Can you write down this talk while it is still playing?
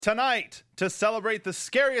Tonight, to celebrate the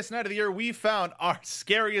scariest night of the year, we found our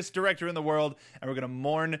scariest director in the world, and we're going to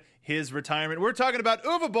mourn his retirement. We're talking about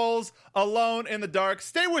Uwe Boll's Alone in the Dark.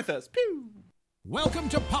 Stay with us. Pew! Welcome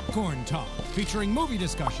to Popcorn Talk, featuring movie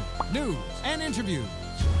discussion, news, and interviews.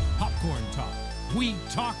 Popcorn Talk. We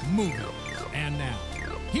talk movies. And now,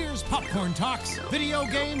 here's Popcorn Talk's video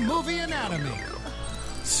game movie anatomy.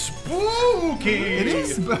 Spooky! It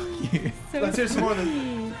is spooky. Let's hear some more of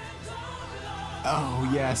this. Oh,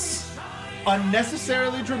 yes.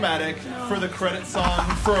 Unnecessarily dramatic for the credit song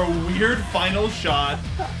for a weird final shot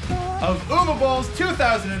of Uwe Boll's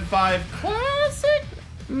 2005 classic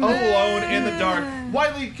Alone in the Dark,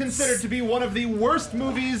 widely considered to be one of the worst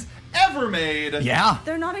movies ever made. Yeah.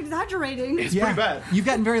 They're not exaggerating. It's pretty bad. You've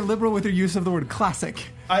gotten very liberal with your use of the word classic.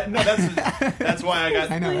 No, that's why I got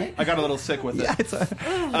I know, right? I got a little sick with it. Yeah, it's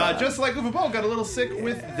Just like Uwe Boll got a little sick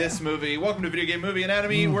with this movie. Welcome to Video Game Movie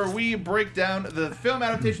Anatomy, where we break down the film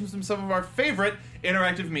adaptations from some of our favorite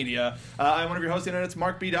interactive media. I'm one of your hosts, the internet's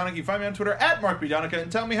Mark B. Donica. You can find me on Twitter at Mark B. Donica and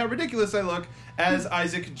tell me how ridiculous I look as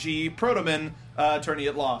Isaac G. Protoman, attorney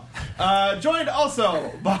at law. Joined also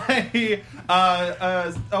by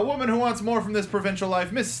a woman who wants more from this provincial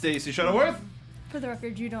life, Miss Stacey Shuttleworth. For the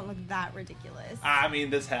record, you don't look that ridiculous. I mean,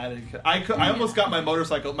 this hat. I almost got my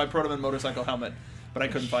Protoman motorcycle helmet, but I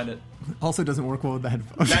couldn't find it. Also doesn't work well with the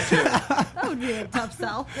headphones. That too. That would be a tough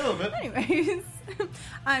sell. A little bit. Anyways,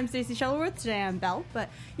 I'm Stacey Shuttleworth. Today I'm Belle, but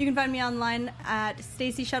you can find me online at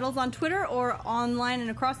Stacey Shuttles on Twitter or online and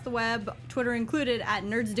across the web, Twitter included, at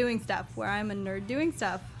Nerds Doing Stuff, where I'm a nerd doing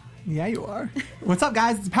stuff. Yeah, you are. What's up,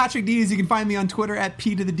 guys? It's Patrick Dees. You can find me on Twitter at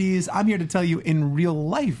P to the D's. I'm here to tell you in real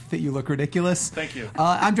life that you look ridiculous. Thank you.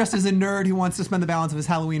 I'm dressed as a nerd who wants to spend the balance of his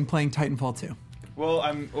Halloween playing Titanfall 2. Well,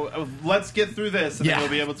 let's get through this, and then we'll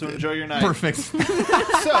be able to enjoy your night. Perfect.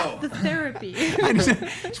 So, The therapy. I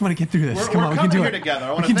just want to get through this. we're Come on, we can coming do here it. together. I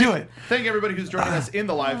We want can to do it. thank everybody who's joining us in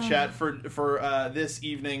the live chat for this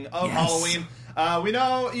evening of Yes. Halloween. We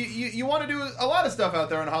know you want to do a lot of stuff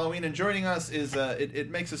out there on Halloween, and joining us is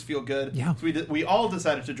it makes us feel good. Yeah. So we all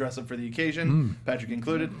decided to dress up for the occasion, Patrick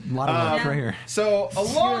included. A lot of love Yeah. right here. So,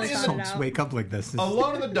 Alone really in fun. the Don't wake up like this.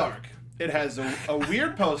 Alone in the Dark. It has a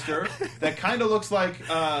weird poster that kind of looks like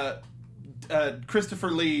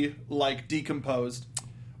Christopher Lee, like decomposed,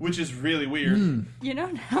 which is really weird. You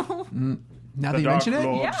know now. Now that you mention it?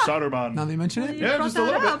 Yeah. Saruman. Now that you mention it? You Yeah, brought just a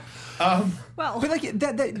little that bit. up. Well, But like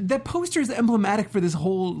that poster is emblematic for this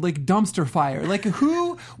whole like dumpster fire. Like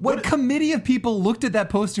what committee of people looked at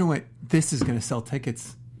that poster and went, "This is going to sell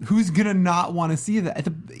tickets. Who's going to not want to see that?"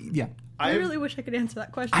 Yeah. I really wish I could answer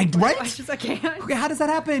that question. Right? I just I can't. Okay, how does that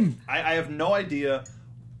happen? I have no idea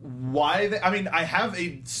why they... I mean, I have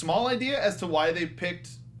a small idea as to why they picked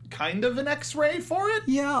kind of an X-ray for it,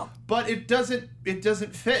 Yeah. but it doesn't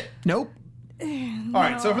fit. Nope. All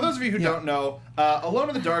right, so for those of you who don't know, Alone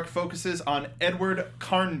in the Dark focuses on Edward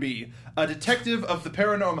Carnby, a detective of the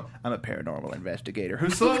paranormal... I'm a paranormal investigator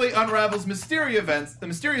who slowly unravels mysterious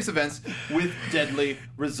events with deadly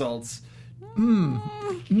results.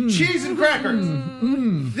 Cheese and crackers.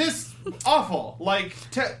 This awful. Like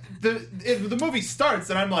the movie starts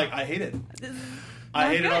and I'm like, I hate it. I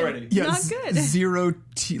hate it already. Yeah, Not good. Zero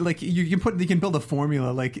T, like you can build a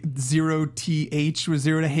formula like 0 TH with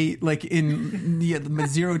 0 to hate, like in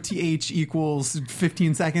 0 TH equals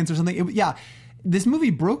 15 seconds or something. This movie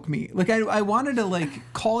broke me. Like I wanted to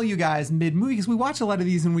like call you guys mid movie because we watch a lot of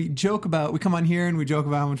these and we come on here and we joke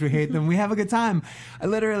about how much we hate them. We have a good time. I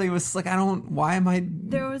literally was like,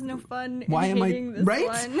 There was no fun in hating this right?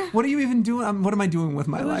 one. What are you even doing? What am I doing with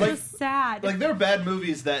my It was life? just sad. Like there are bad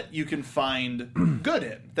movies that you can find good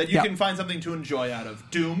in, that you can find something to enjoy out of.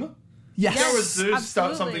 Doom. Yes. There's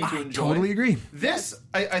absolutely. something to enjoy. Totally agree. This,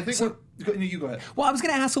 I think. So- you go ahead. Well, I was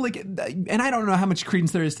going to ask, so like, and I don't know how much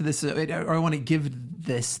credence there is to this, or I want to give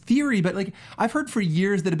this theory, but like, I've heard for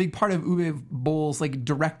years that a big part of Uwe Boll's like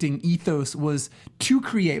directing ethos was to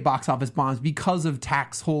create box office bombs because of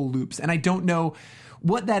tax hole loops, and I don't know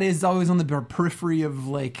what that is. Always on the periphery of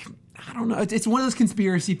like, I don't know. It's one of those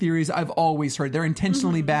conspiracy theories I've always heard. They're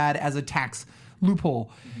intentionally bad as a tax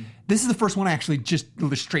loophole. This is the first one I actually just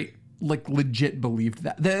straight like legit believed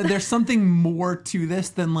that there's something more to this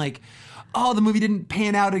than like, oh, the movie didn't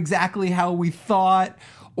pan out exactly how we thought,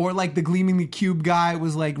 or like the Gleaming the Cube guy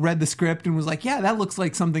was like read the script and was like, yeah, that looks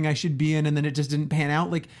like something I should be in, and then it just didn't pan out.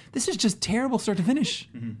 Like, this is just terrible start to finish.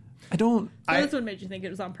 I don't. So this one made you think it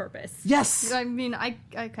was on purpose. Yes. I mean,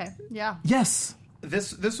 okay, yeah. Yes.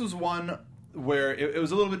 This was one where it was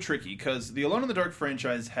a little bit tricky because the Alone in the Dark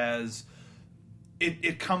franchise has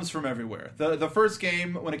it comes from everywhere. The first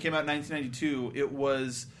game, when it came out in 1992, it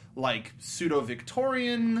was like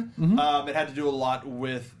pseudo-Victorian. It had to do a lot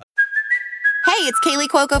with. Hey, it's Kaylee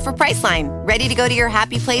Cuoco for Priceline. Ready to go to your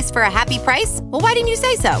happy place for a happy price? Well, why didn't you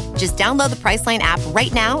say so? Just download the Priceline app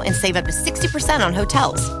right now and save up to 60% on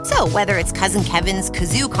hotels. So whether it's Cousin Kevin's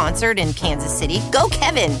Kazoo Concert in Kansas City, go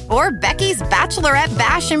Kevin, or Becky's Bachelorette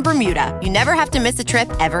Bash in Bermuda, you never have to miss a trip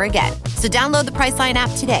ever again. So download the Priceline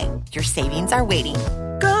app today. Your savings are waiting.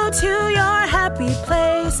 Go to your happy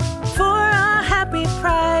place for a happy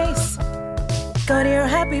price. Go to your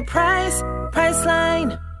happy price,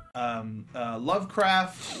 Priceline.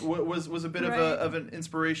 Lovecraft was a bit of an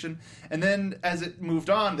inspiration, and then as it moved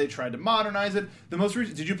on, they tried to modernize it. The most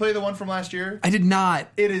recent, did you play the one from last year? I did not.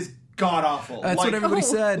 It is god awful. That's what everybody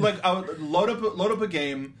said. Like, load up a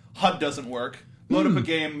game, HUD doesn't work. Load up a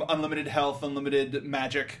game, unlimited health, unlimited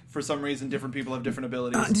magic. For some reason, different people have different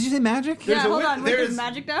abilities. Did you say magic? There's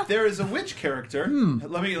magic now? There is a witch character.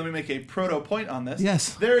 Let me make a proto point on this.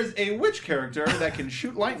 Yes. There is a witch character that can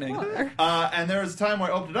shoot lightning. And there was a time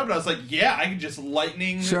where I opened it up and I was like, yeah, I can just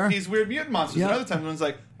lightning these weird mutant monsters. Yep. Another time, I was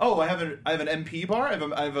like, oh, I have an MP bar. I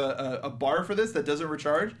have a bar for this that doesn't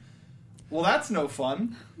recharge. Well, that's no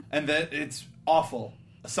fun. And then it's awful.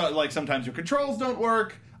 So, like, sometimes your controls don't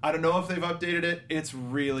work. I don't know if they've updated it. It's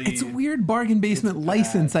a weird bargain basement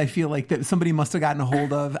license, I feel like, that somebody must have gotten a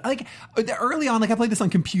hold of. Like, early on, like, I played this on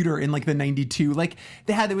computer in, like, the 92. Like,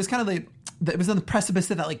 it was kind of like, it was on the precipice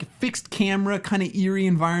of that, like, fixed camera kind of eerie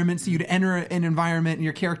environment. So you'd enter an environment and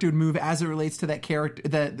your character would move as it relates to that character,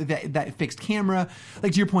 that fixed camera.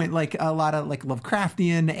 Like, to your point, like, a lot of, like,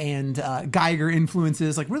 Lovecraftian and Geiger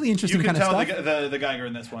influences, like, really interesting kind of stuff. You can tell the Geiger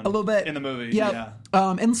in this one. A little bit. In the movie, yeah.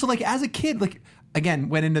 And so, like, as a kid, like, again,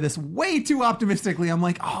 went into this way too optimistically. I'm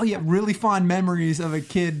like, oh, yeah, really fond memories of a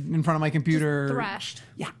kid in front of my computer. Just thrashed.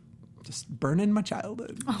 Yeah. Just burning my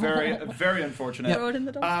childhood. Very, very unfortunate. Throw it in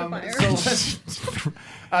the dumpster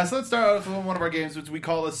fire. So let's start out with one of our games, which we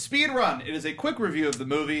call a speed run. It is a quick review of the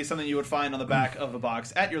movie, something you would find on the back of a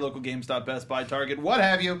box at your local GameStop, Best Buy, Target, what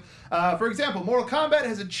have you. For example, Mortal Kombat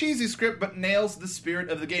has a cheesy script but nails the spirit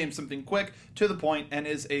of the game. Something quick, to the point, and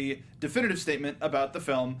is a definitive statement about the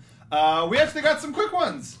film. We actually got some quick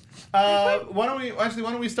ones. Why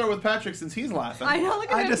don't we start with Patrick since he's laughing? I know. Look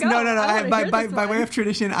at him go. No. By way of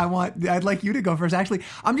tradition, I'd like you to go first. Actually,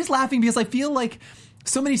 I'm just laughing because I feel like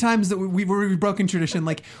so many times that we've broken tradition.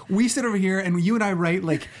 Like, we sit over here and you and I write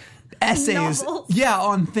like essays,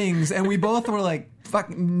 on things, and we both were like, fuck,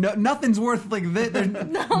 nothing's worth like this.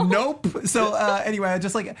 Nope. So anyway, I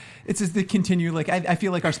just like, it's just to continue. Like, I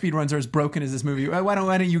feel like our speedruns are as broken as this movie. Why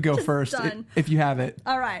don't you go first if you have it?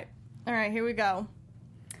 All right, here we go.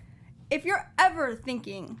 If you're ever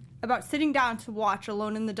thinking about sitting down to watch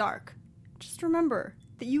Alone in the Dark, just remember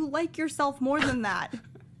that you like yourself more than that.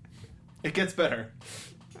 It gets better.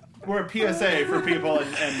 We're a PSA for people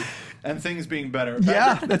and things being better.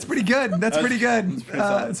 Yeah, that's pretty good. That's pretty good.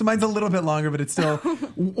 So mine's a little bit longer, but it's still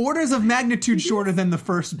orders of magnitude shorter than the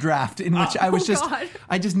first draft, in which I was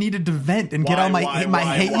I just needed to vent and get all my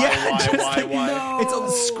hate. Why? It's all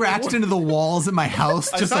scratched into the walls at my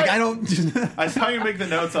house. I saw you make the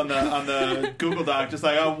notes on the Google Doc, just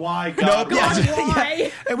like, oh, why, God? Nope,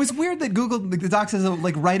 why? It was weird that Google, the doc says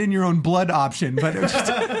like write in your own blood option, but it was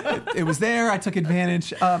it was there. I took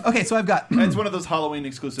advantage. Okay, so I've got. It's one of those Halloween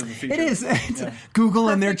exclusive features. It is. It's Google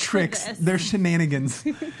and their tricks, their shenanigans.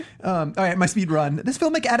 All right, my speed run. This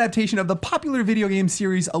filmic adaptation of the popular video game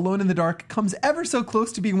series Alone in the Dark comes ever so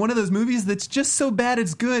close to being one of those movies that's just so bad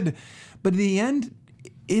it's good. But in the end,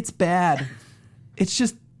 it's bad. It's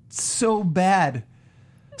just so bad.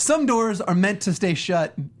 Some doors are meant to stay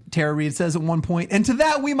shut, Tara Reid says at one point. And to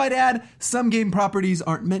that, we might add, some game properties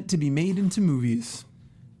aren't meant to be made into movies.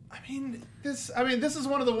 This is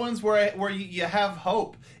one of the ones where you have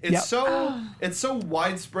hope. It's so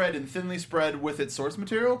widespread and thinly spread with its source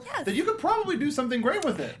material that you could probably do something great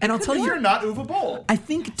with it. And I'll tell you, you're not Uwe Boll. I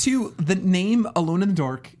think too, the name Alone in the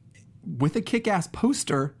Dark with a kick-ass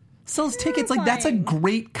poster sells tickets. Like, that's a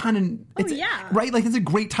great kind of right. Like, that's a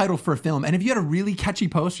great title for a film. And if you had a really catchy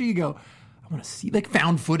poster, you go, I want to see like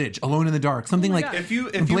found footage, Alone in the Dark, something like if you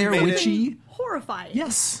Blair Witchy, horrifying.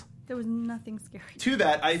 Yes, there was nothing scary. To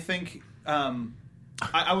that, I think.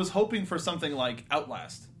 I was hoping for something like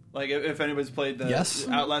Outlast. Like, if anybody's played the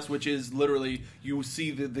Outlast, which is literally you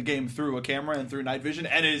see the game through a camera and through night vision,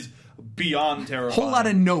 and is beyond terrifying. Whole lot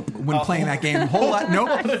of nope when playing that game. Whole lot nope.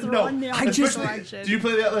 No, in the I just- opposite direction. Do you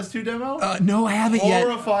play the Outlast 2 demo? No, I haven't yet.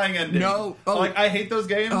 Horrifying ending. No. Oh. Like, I hate those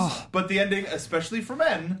games, Oh. but the ending, especially for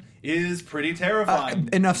men, is pretty terrifying.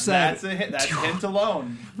 Enough said. That's a hint. That hint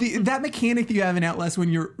alone. That mechanic that you have in Outlast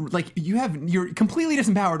when you're completely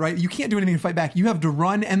disempowered, right? You can't do anything to fight back. You have to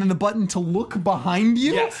run and then the button to look behind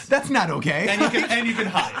you. Yes. That's not okay. And you can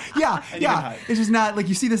hide. yeah, And you can yeah. hide. It's just not like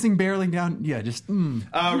you see this thing barreling down. Yeah, just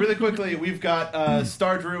Really quickly, we've got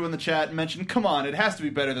Star Drew in the chat mentioned, come on, it has to be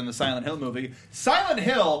better than the Silent Hill movie. Silent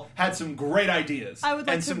Hill had some great ideas I would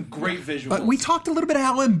like and to- some great visuals. But we talked a little bit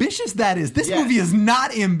about how ambitious that is. This Yes. movie is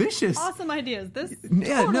not ambitious. Awesome ideas. This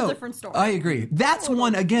Yeah, total no, different story. I agree. That's Total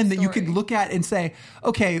one again that you story. could look at and say,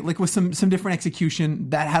 okay, like with some different execution,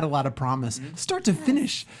 that had a lot of promise. Mm-hmm. Start to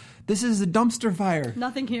finish, this is a dumpster fire.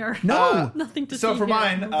 Nothing here. No. Nothing to So see for here.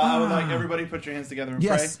 mine, I would like everybody put your hands together and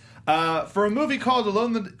Yes. pray. For a movie called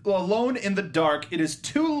Alone in the Dark, it is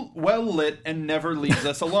too well lit and never leaves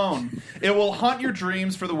us alone. It will haunt your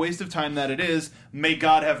dreams for the waste of time that it is. May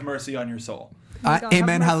God have mercy on your soul. God have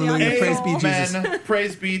Amen, mercy on hallelujah, your praise soul. be Jesus. Amen.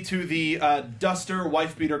 Praise be to the duster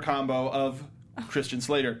wife beater combo of Christian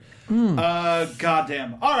Slater.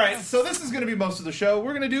 Goddamn. All right, so this is going to be most of the show.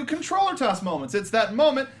 We're going to do controller toss moments. It's that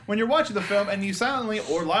moment when you're watching the film and you silently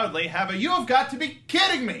or loudly have a "you have got to be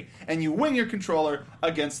kidding me" and you wing your controller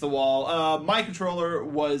against the wall. My controller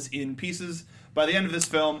was in pieces by the end of this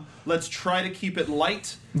film. Let's try to keep it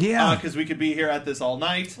light. Yeah. Because we could be here at this all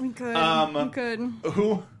night. We could. Um, We could.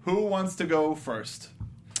 Who wants to go first?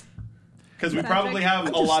 Because we Patrick. probably have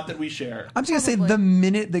a lot that we share. I'm just gonna say the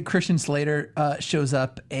minute that Christian Slater shows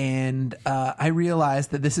up, and I realized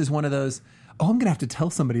that this is one of those. Oh, I'm gonna have to tell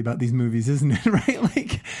somebody about these movies, isn't it? Right?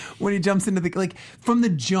 Like when he jumps into the from the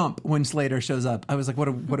jump when Slater shows up, I was like, what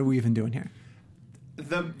are we even doing here?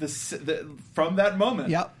 From that moment,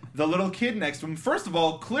 Yep. the little kid next to him, first of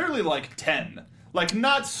all, clearly like 10, like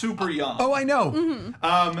not super young. Oh, I know.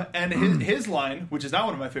 And his line, which is not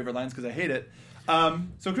one of my favorite lines because I hate it.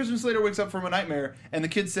 So Christian Slater wakes up from a nightmare, and the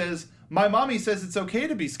kid says, "My mommy says it's okay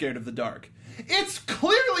to be scared of the dark. It's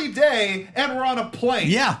clearly day, and we're on a plane."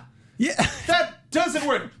 Yeah. That doesn't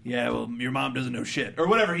work. Yeah, well, your mom doesn't know shit. Or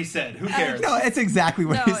whatever he said. Who cares? No, it's exactly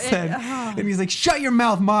what No, he said. And he's like, "Shut your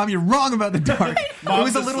mouth, Mom. You're wrong about the dark." It Mom's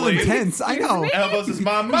was a little asleep. intense. I know. Elbows his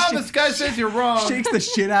mom. Mom, this guy says you're wrong. Shakes the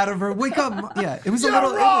shit out of her. Wake up. Mom." Yeah, it was You're a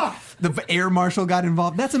little. wrong. The air marshal got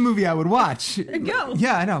involved. That's a movie I would watch. Go.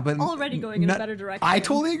 Yeah, I know, but Already going in a better direction. I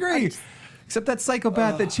totally agree. Except that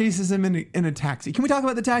psychopath that chases him in a taxi. Can we talk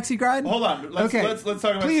about the taxi ride? Hold on. Let's talk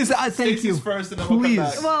about Please, thank Stacey's you. first, and then Please. we'll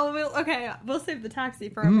come back. Well, we'll save the taxi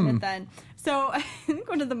for a minute then. So I think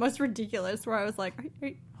one of the most ridiculous, where I was like,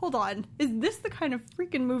 hold on, is this the kind of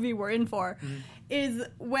freaking movie we're in for? Is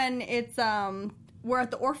when it's we're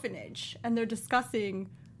at the orphanage and they're discussing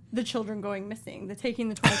the children going missing. They're taking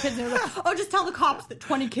the 20 kids and they're like, oh, just tell the cops that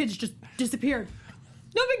 20 kids just disappeared.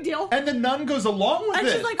 No big deal. And the nun goes along with And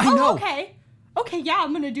it. she's like, I know. okay. Okay, yeah,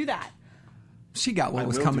 I'm going to do that. She got what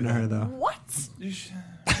was will coming do to her, that. though. What?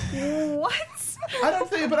 What? I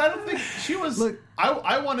don't think she was. Look.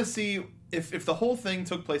 I want to see if the whole thing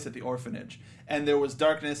took place at the orphanage and there was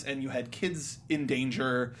darkness and you had kids in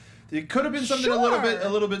danger. It could have been something a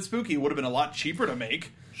little bit spooky. It would have been a lot cheaper to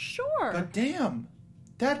make. Sure. But damn,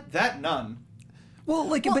 that nun. Well,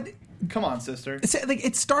 but Come on, sister.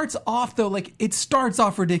 it starts off though, it starts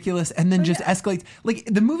off ridiculous and then just escalates.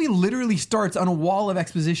 The movie literally starts on a wall of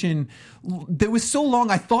exposition that was so long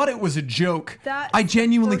I thought it was a joke. That's I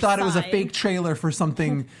genuinely the thought it was a sign. fake trailer for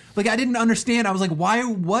something. I didn't understand. I was like, why?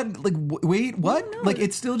 What? Wait, what? No,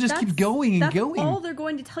 It still just keeps that's- going and that's going. all they're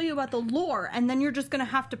going to tell you about the lore, and then you're just going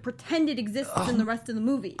to have to pretend it exists in the rest of the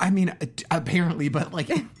movie. I mean, apparently, but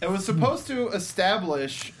It was supposed to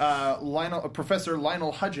establish Professor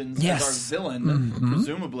Lionel Hudgens Yes. as our villain,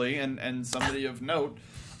 presumably, and somebody of note.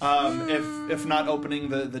 If not opening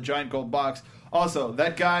the giant gold box. Also, the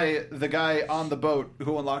guy on the boat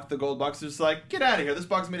who unlocked the gold box is like, get out of here. This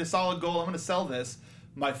box made a solid gold. I'm going to sell this.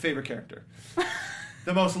 My favorite character.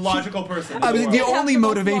 The most logical person. In I the mean, world. the only the most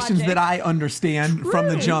motivations logic. that I understand from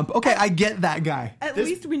the True. jump. Okay, I get that guy. At this-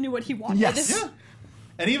 least we knew what he wanted. Yes. Yeah.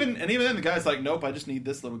 And even then, the guy's like, "Nope, I just need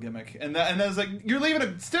this little gimmick." And then it's like, you're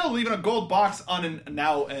still leaving a gold box on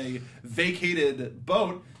now a vacated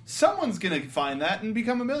boat. Someone's gonna find that and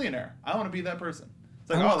become a millionaire. I want to be that person. It's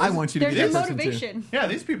like, I want you to There's be your that person too. motivation. Yeah,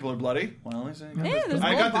 these people are bloody. Well, at least there's a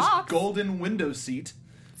I gold got this box. golden window seat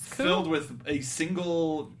cool. filled with a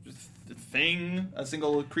single thing, a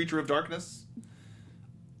single creature of darkness.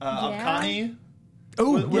 Yeah. Akani.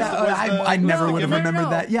 Oh, I never would have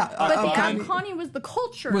remembered that. Yeah, but Connie was the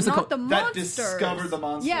culture, not the monsters. That discovered the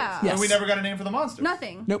monsters. Yeah. Yes. And we never got a name for the monsters.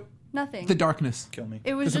 Nothing. Nope. Nothing. The darkness. Kill me.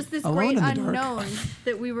 It was just this Alone great in the dark. unknown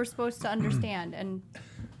that we were supposed to understand, and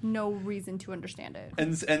no reason to understand it.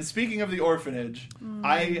 And speaking of the orphanage,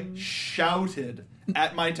 I shouted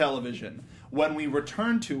at my television when we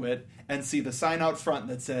return to it and see the sign out front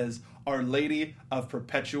that says, Our Lady of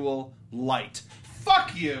Perpetual Light.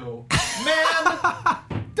 Fuck you, man!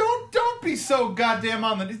 Don't be so goddamn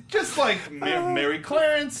on the... Just like Mary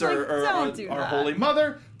Clarence or our Holy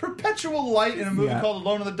Mother. Perpetual Light in a movie called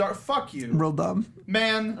Alone in the Dark. Fuck you. Real dumb.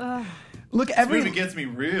 Man. Look, This movie gets me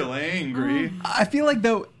real angry. I feel like,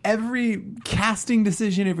 though, every casting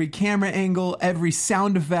decision, every camera angle, every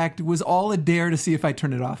sound effect was all a dare to see if I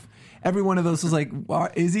turn it off. Every one of those was like,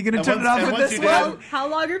 is he going to turn it off with this one? How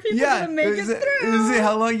long are people going to make it through? Is it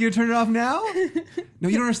how long you turn it off now? No,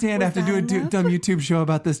 you don't understand. I have to do a dumb YouTube show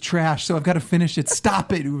about this trash, so I've got to finish it.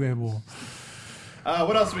 Stop it, Uwe Boll.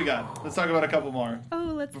 What else we got? Let's talk about a couple more.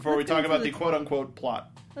 Before we talk about the quote-unquote plot.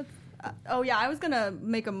 I was going to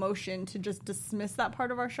make a motion to just dismiss that part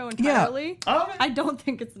of our show entirely. Yeah. Okay. I don't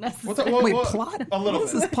think it's necessary. Wait, plot? A little what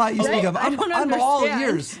is bit. this plot you speak of? I don't I'm all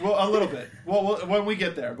ears. Well, a little bit. Well, when we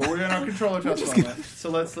get there. But we're in our controller test moment. So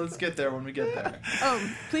let's get there when we get there.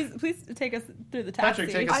 Oh, please take us through the taxi. Patrick,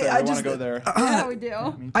 take us there. I want to go there. Yeah, we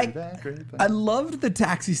do. I loved the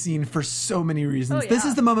taxi scene for so many reasons. Oh, yeah. This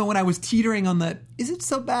is the moment when I was teetering on the, is it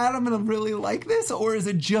so bad I'm going to really like this? Or is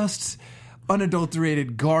it just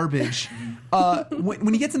unadulterated garbage?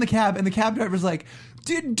 When he gets in the cab and the cab driver's like,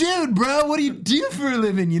 dude, bro, what do you do for a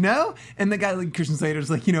living, you know? And the guy, like Christian Slater's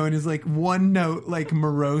like, you know, in his like one note, like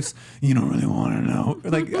morose, you don't really want to know.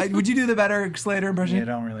 Like, would you do the better Slater impression? You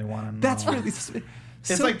don't really want to know. That's really...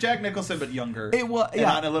 It's like Jack Nicholson, but younger. It was, and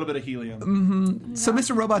on a little bit of helium. Mm-hmm. So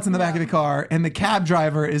Mr. Robot's in the back of the car, and the cab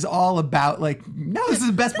driver is all about, like, no, this is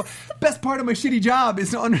the best part of my shitty job is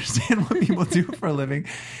to understand what people do for a living.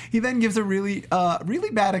 He then gives a really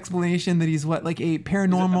bad explanation that he's what, like a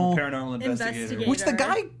paranormal investigator. Which the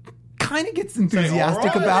guy kind of gets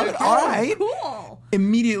enthusiastic about. All right. Cool.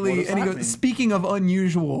 Immediately, and he goes, speaking of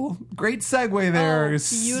unusual, great segue there,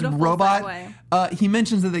 beautiful Robot. Segue. He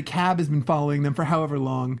mentions that the cab has been following them for however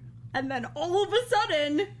long. And then all of a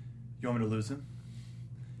sudden... You want me to lose him?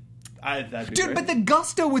 That'd be Dude, great. but the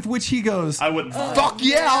gusto with which he goes, I wouldn't mind. Fuck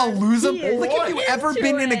yeah, I'll lose him. He is Like, have you ever into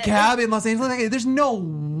been in a it. cab in Los Angeles? There's no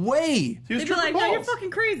way. He was They'd be like, tripping no, you're balls. fucking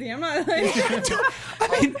crazy. I'm not like...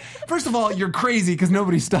 I mean, first of all, you're crazy because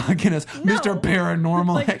nobody's stalking us, Mr.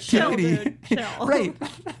 Paranormal Like, chill, Activity. dude, chill. Right.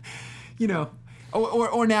 You know.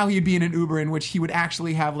 Or now he'd be in an Uber in which he would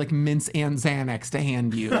actually have like mints and Xanax to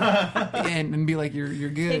hand you and be like, you're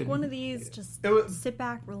good. Take one of these, just sit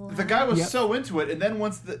back, relax. The guy was so into it, and then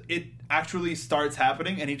once it actually starts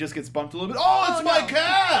happening, and he just gets bumped a little bit. Oh, it's my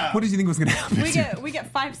cab! What did you think was going to happen? We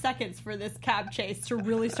get 5 seconds for this cab chase to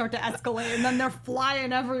really start to escalate, and then they're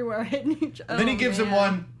flying everywhere, hitting each other. Then he gives him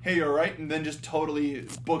one, hey, you're right, and then just totally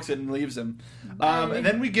books it and leaves him. And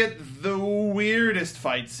then we get the weirdest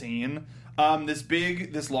fight scene.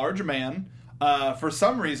 This large man, for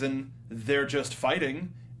some reason, they're just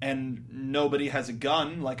fighting, and nobody has a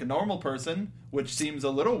gun like a normal person, which seems a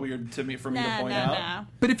little weird to me for me to point out.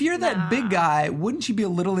 But if you're that big guy, wouldn't you be a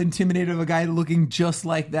little intimidated of a guy looking just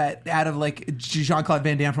like that out of like Jean-Claude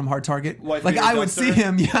Van Damme from Hard Target? Wife like beater I would duster? see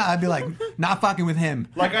him, I'd be like, not fucking with him.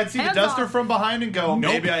 Like I'd see Hands the duster off. from behind and go,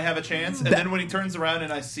 Nope. maybe I have a chance. And then when he turns around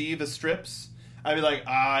and I see the strips, I'd be like,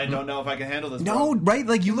 I don't know if I can handle this. No, bro. right?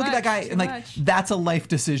 Like you look at that guy Too and like much. that's a life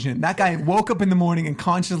decision. That guy woke up in the morning and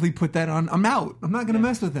consciously put that on. I'm out. I'm not going to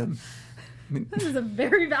mess with him. I mean, This is a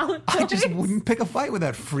very valid point. I just wouldn't pick a fight with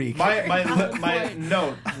that freak. My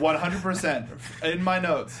note, 100% in my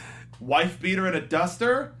notes. Wife beater and a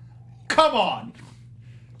duster? Come on.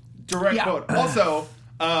 Direct quote. Also,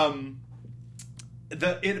 back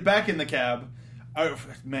in the cab. Oh,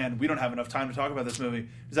 man, we don't have enough time to talk about this movie.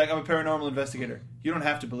 He's like, I'm a paranormal investigator. You don't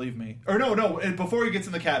have to believe me. Or no. Before he gets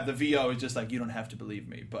in the cab, the VO is just like, you don't have to believe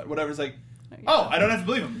me. But whatever. It's like, oh, I don't have to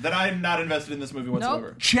believe him. Then I'm not invested in this movie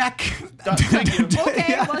whatsoever. Check. Thank you. Okay,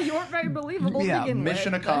 Yeah. well, you weren't very believable to begin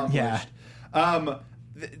Mission with. accomplished. Yeah.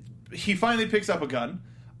 He finally picks up a gun.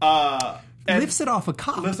 And Lifts it off a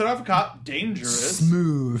cop. lifts it off a cop. Dangerous.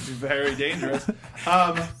 Smooth. Very dangerous.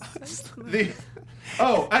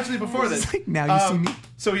 Actually, before this, It's like, now you see me.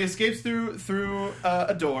 So he escapes through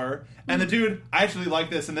a door, and the dude, I actually like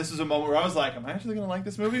this, and this is a moment where I was like, am I actually going to like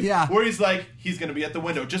this movie? Yeah. Where he's like, he's going to be at the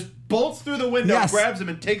window, just bolts through the window, Yes. grabs him,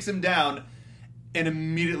 and takes him down, and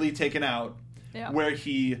immediately taken out. Yeah. Where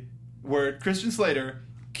Christian Slater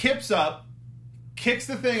kips up, kicks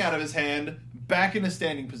the thing out of his hand, back in a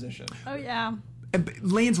standing position. Oh yeah.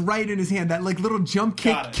 Lands right in his hand. That like little jump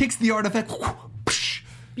kick Got it. kicks the artifact.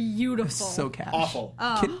 Beautiful. So cash. Awful.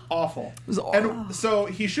 Oh. Awful. was awful. And so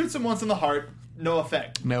he shoots him once in the heart, no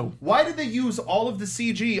effect. No. Why did they use all of the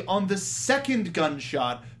CG on the second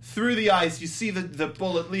gunshot through the eyes? You see the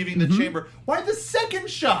bullet leaving the chamber. Why the second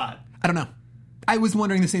shot? I don't know. I was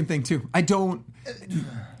wondering the same thing too. I don't.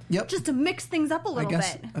 Yep. Just to mix things up a I little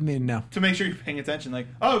guess. bit. I mean, no. To make sure you're paying attention, like,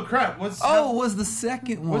 oh crap, what's Was the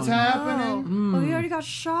second one? what's happening? Oh, he already got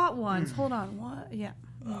shot once. Hold on. What? Yeah.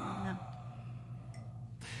 No.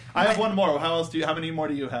 I have one more. How many more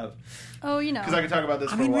do you have? Oh, you know. Because I can talk about this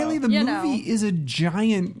I for mean, a while. really, the You movie know. is a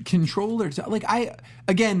giant controller. Like,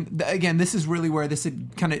 again, this is really where this had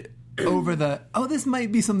kind of over the, this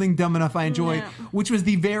might be something dumb enough I enjoy, Yeah. which was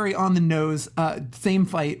the very on the nose, same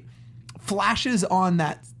fight, flashes on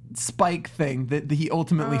that spike thing that he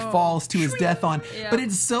ultimately falls to his death on. Yeah. But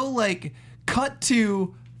it's so, like, cut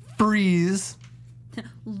to freeze,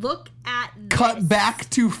 Look at this. cut back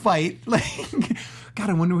to fight. Like, God,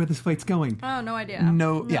 I wonder where this fight's going. Oh, no idea.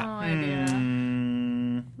 No, yeah.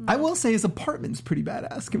 idea. I will say his apartment's pretty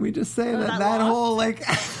badass. Can we just say that that loft? whole, like...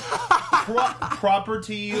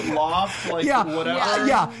 Property, loft, like Yeah, whatever.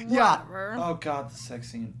 yeah. Whatever. Oh god, the sex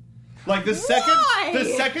scene. Like the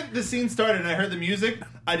Why? second the scene started and I heard the music,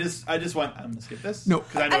 I just went, I'm gonna skip this. No.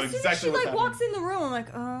 Because I know As soon as exactly she what's like happening. walks in the room, I'm like,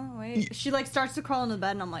 oh wait. She like starts to crawl into the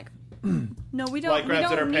bed, and I'm like, no, we don't. Like we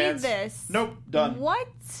grabs at her don't need pants. this. Nope, done. What?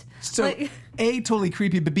 So, Like- A, totally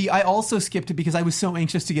creepy, but B, I also skipped it because I was so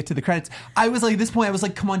anxious to get to the credits. I was like, at this point, I was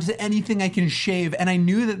like, come on, just anything I can shave. And I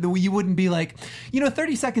knew that you wouldn't be like,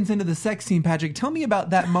 30 seconds into the sex scene, Patrick, tell me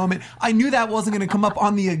about that moment. I knew that wasn't going to come up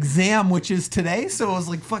on the exam, which is today. So I was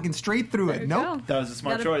like, fucking straight through it. Nope. That was a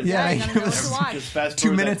smart Gotta- choice. Yeah, you gotta know it was what to watch. Just fast 2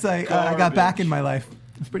 forward minutes that I got back garbage. in my life.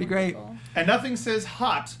 It's pretty great. And nothing says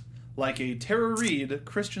hot like a Tara Reid,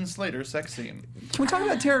 Christian Slater sex scene. Can we talk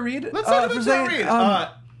about Tara Reid? Let's talk for a about Tara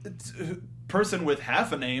second? Reid. Person with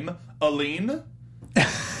half a name, Aline.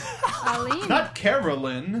 Aline. Not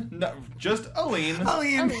Carolyn, no, just Aline.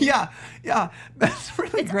 Aline. Yeah. That's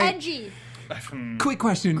really It's great. edgy. Quick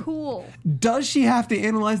question. Cool. Does she have to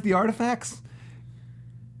analyze the artifacts?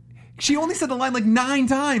 She only said the line like 9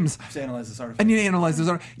 times. I have to analyze this artifact. I need to analyze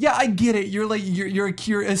those. Yeah, I get it. You're like you're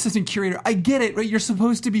a assistant curator. I get it. Right? You're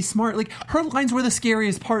supposed to be smart. Like her lines were the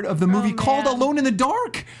scariest part of the movie, called man. "Alone in the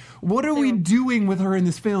Dark." What are we doing with her in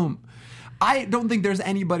this film? I don't think there's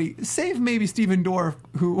anybody, save maybe Stephen Dorff,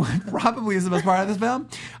 who probably is the best part of this film.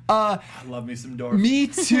 I love me some Dorf. Me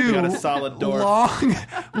too. You got a solid Dorff.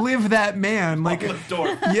 Long live that man. Like Live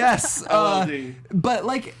Dorf. yes, LLD. but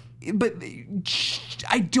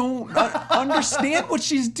I don't understand what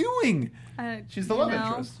she's doing. She's the love you know,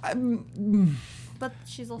 interest. But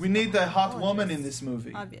she's also We need the hot psychologist, woman in this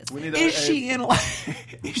movie. Obviously. We need Is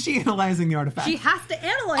she analyzing the artifact? She has to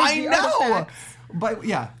analyze I the know, artifacts. but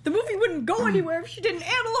yeah. The movie wouldn't go anywhere if she didn't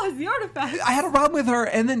analyze the artifacts. I had a problem with her,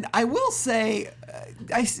 and then I will say,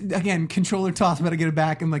 again, controller toss, but I get it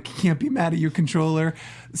back. I'm like, can't be mad at your controller.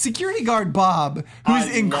 Security guard Bob, who's I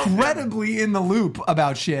love incredibly in the loop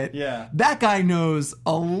about shit. Yeah. That guy knows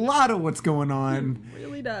a lot of what's going on.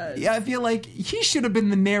 Really does. Yeah, I feel like he should have been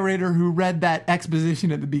the narrator who read that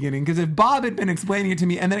exposition at the beginning. Because if Bob had been explaining it to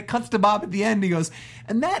me, and then it cuts to Bob at the end, he goes,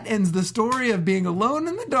 and that ends the story of being alone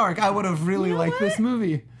in the dark, I would have really You know liked this what?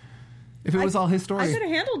 movie. If it was all his I story. could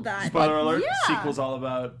have handled that. Spoiler alert, Yeah. sequel's all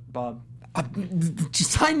about Bob.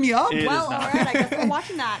 Just sign me up. It Well, is not. alright, I guess we're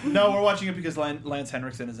watching that. No, we're watching it because Lance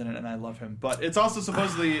Henriksen is in it, and I love him. But it's also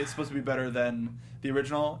supposedly it's supposed to be better than the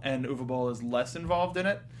original, and Uwe Boll is less involved in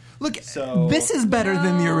it. Look, So- this is better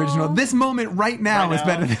than the original. This moment right now Right is now.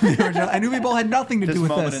 better than the original. And Uwe Boll had nothing to This do with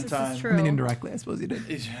moment this. in time. This is I mean, true. indirectly, I suppose he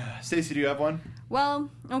did. Stacey, do you have one? Well,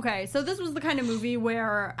 okay, so this was the kind of movie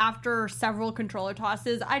where after several controller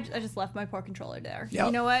tosses, I just left my poor controller there. Yep.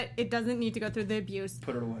 You know what? It doesn't need to go through the abuse.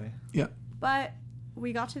 Put it away. Yeah. But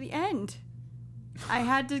we got to the end. I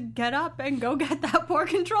had to get up and go get that poor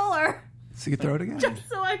controller So you could throw it again. just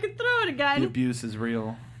so I could throw it The again. abuse is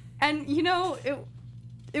real. And you know,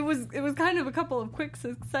 it was kind of a couple of quick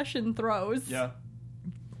succession throws. Yeah.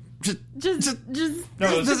 Just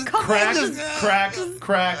No, it's Just crack, just-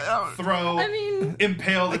 crack, throw. I mean,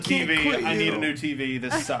 impale the can't TV. quit I need you. a new TV.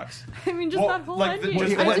 This sucks. I mean, just that whole like ending.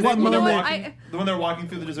 just What- like what when they're moment? walking, when they're walking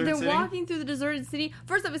through the deserted They're city. walking through the deserted city.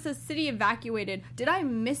 First off, it says city evacuated. Did I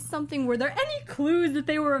miss something? Were there any clues that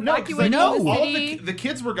they were No, 'cause evacuating No. the all city? of the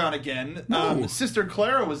kids were gone again. No. Sister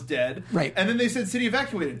Clara was dead. Right. And then they said city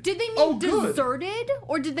evacuated. Did they mean Oh, good. deserted,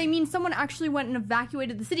 or did they mean someone actually went and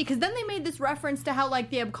evacuated the city? Because then they made this reference to how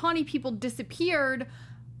like the Abkhani people disappeared.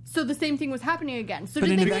 So the same thing was happening again. So But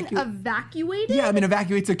did in they mean evacuated? Yeah, I mean,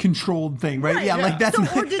 evacuate's a controlled thing, right? Right, Yeah, yeah. like that's So,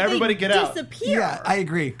 not, or did Everybody they get out. disappear? yeah, I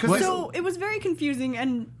agree. So it was very confusing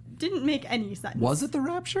and didn't make any sense. Was it the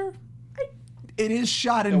Rapture? It is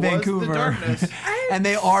shot in It was Vancouver, The Darkness. and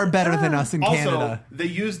they are better than us in Also, Canada. they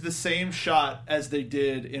used the same shot as they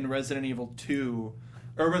did in Resident Evil 2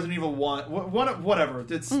 or Resident Evil 1. Whatever.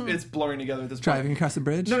 It's blurring together at this point. Driving across the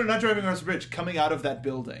bridge. No, not driving across the bridge. Coming out of that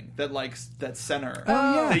building, that center.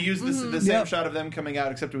 Oh, yeah. They used the same Yep. shot of them coming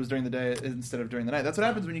out, except it was during the day instead of during the night. That's what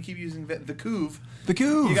happens when you keep using the couve. The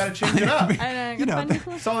Couve. You got to change it up. You know,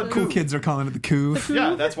 Solid cool couve. kids are calling it the Couve.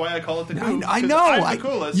 Yeah, that's why I call it the couve. I 'cause know. I'm the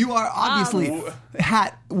coolest. You are obviously.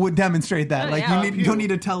 Hat would demonstrate that. Oh, Like yeah. you don't need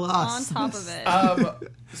to tell On us. top of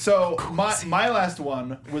it. So my last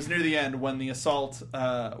one was near the end when the assault,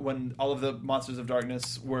 when all of the monsters of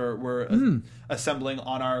darkness were assembling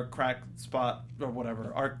on our crack spot or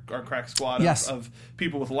whatever, our crack squad Yes. of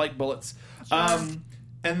people with light bullets, and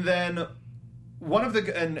then one of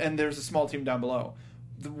the and there's a small team down below.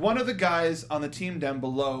 One of the guys on the team down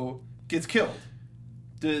below gets killed.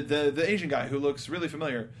 The Asian guy who looks really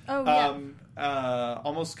familiar. Oh, yeah.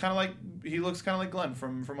 Almost kind of like he looks kind of like Glenn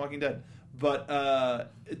from Walking Dead, but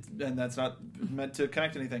and that's not meant to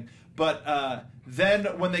connect anything. But then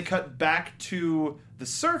when they cut back to the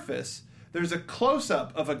surface, there's a close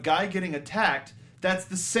up of a guy getting attacked. That's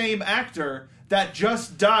the same actor that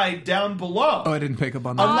just died down below. Oh, I didn't pick up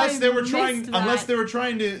on that. Unless they were missed trying, that. unless they were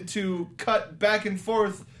trying to cut back and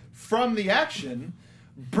forth from the action,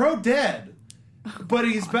 bro dead. But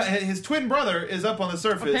his twin brother is up on the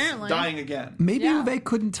surface, Apparently. dying again. Maybe Yeah. Uwe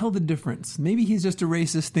couldn't tell the difference. Maybe he's just a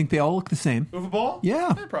racist. Think they all look the same. Uwe Ball?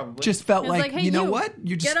 Yeah, probably. Just felt It's like, hey, you know what?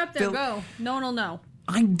 You just get up there, feel- go. No one will know.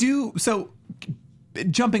 I do. So,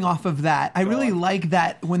 jumping off of that, I really like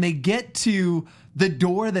that when they get to the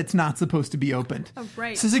door that's not supposed to be opened. Oh,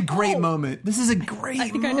 right. This is a great Oh. moment. This is a great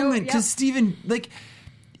think I know, moment yep. because Steven, like,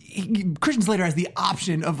 Christian Slater has the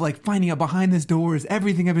option of like finding out behind this door is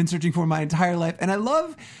everything I've been searching for my entire life, and I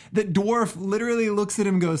love that Dwarf literally looks at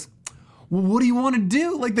him and goes, well, what do you want to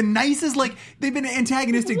do? Like the nicest, like they've been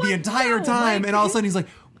antagonistic the What? entire No, time, like- and all of a sudden he's like,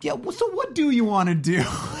 yeah, so what do you want to do?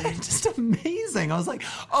 It's just amazing. I was like,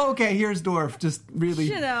 oh, okay, here's Dwarf, just really,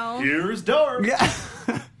 You know. Here's Door. yeah.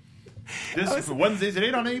 This Wednesdays at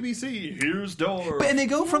 8 on ABC. Here's Door. But and they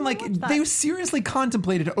go from like that. they seriously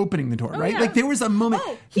contemplated opening the door, right? yeah. Like there was a moment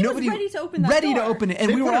Oh, he was nobody ready to open that ready to door. open it, and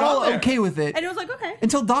They we put were it all on there. okay with it. And it was like, okay.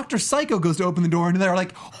 Until Dr. Psycho goes to open the door, and they're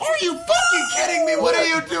like, are you fucking kidding me? What are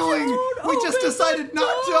you doing? Don't We just open decided the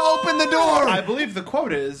not to door." open the door. I believe the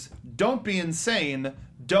quote is, "Don't be insane.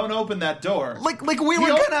 Don't open that door." like we He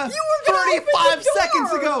were op- gonna You were gonna open 35 the door.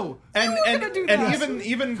 seconds ago. and gonna do that.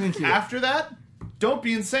 even you. after that, don't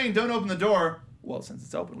be insane. Don't open the door. Well, since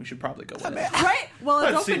it's open, we should probably go in. Right? Well,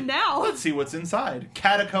 it's Let's open see. now. Let's see what's inside.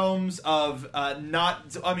 Catacombs of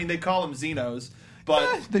not. I mean, they call them Xenos, but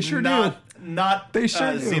Yeah, they sure not, Not They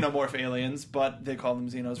sure do. xenomorph aliens, but they call them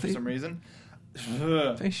Xenos for some reason.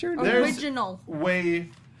 They sure do. There's Original. way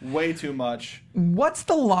too much. What's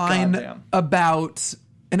the line Goddamn. about?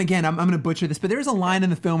 And again, I'm going to butcher this, but there's a line in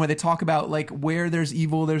the film where they talk about like where there's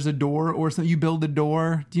evil, there's a door, or something. You build a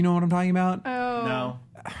door. Do you know what I'm talking about? Oh.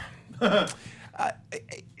 No.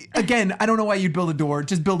 Again, I don't know why you'd build a door.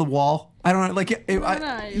 Just build a wall. I don't know. Like,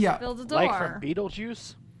 yeah. Build a door. Like from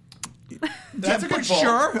Beetlejuice? That's a good point.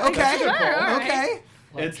 Sure. That's Okay. a good point. All right. Okay.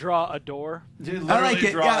 Like It's- draw a door? You I literally like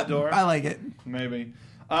it. draw Yeah, a door. I like it. Maybe.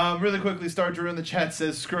 Really quickly, Star Drew in the chat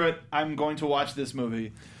says, "Screw it, I'm going to watch this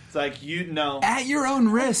movie." It's like, you know. At your own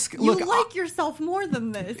risk. You Look, like yourself more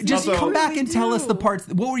than this. just Also- come back really and tell us the do. parts.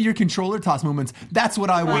 What were your controller toss moments? That's what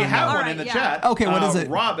I want We to have know. one All in the right, chat. Okay, what is it?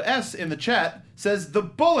 Rob S. in the chat says, "The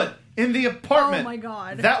bullet in the apartment." Oh my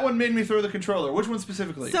God. That one made me throw the controller. Which one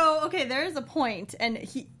specifically? So, okay, there is a point, and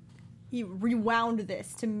he rewound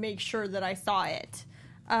this to make sure that I saw it.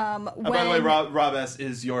 By the way, Rob S.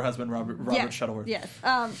 is your husband, Robert Shuttleworth. Yes.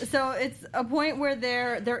 So it's a point where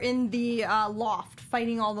they're in the loft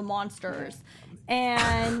fighting all the monsters,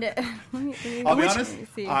 and let me I'll be let me honest,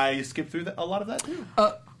 see. I skipped through a lot of that too.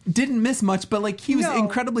 Didn't miss much, but like he was No,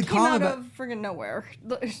 incredibly came calm out about. of friggin' nowhere.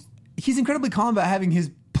 He's incredibly calm about having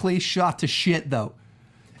his place shot to shit, though.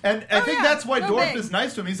 And I think yeah, that's why no Dorf thanks. is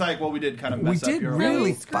nice to him. He's like, "Well, we did kind of We mess up did your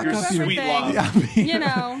really screwed fuck up up your sweet everything. love." Yeah, I mean, You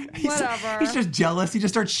know, whatever. He's just jealous. He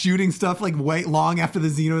just starts shooting stuff like way long after the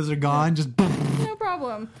Xenos are gone. Just No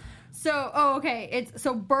problem. So, okay. It's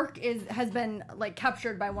so Burke has been like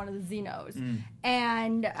captured by one of the Xenos,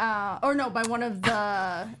 and or no, by one of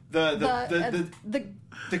the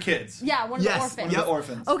The kids. yeah, one of Yes, the orphans. One of the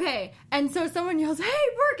orphans. Okay, and so someone yells, "Hey,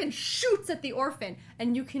 Burke!" and shoots at the orphan,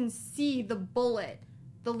 and you can see the bullet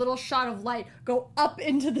the little shot of light go up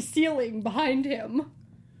into the ceiling behind him.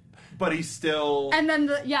 But he's still... And then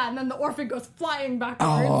the orphan goes flying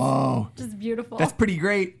backwards. Oh. Just beautiful. That's pretty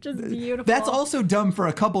great. Just beautiful. That's also dumb for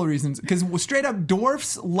a couple of reasons. Because straight up,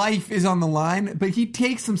 Dorf's life is on the line, but he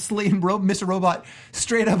takes some slate and Mr. Robot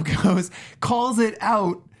straight up goes, calls it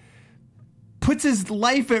out, puts his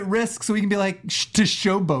life at risk so he can be like, to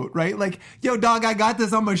showboat, right? Like, yo, dog, I got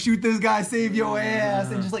this. I'm going to shoot this guy, save your ass.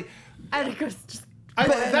 And just like... And it goes just...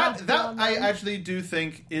 I actually do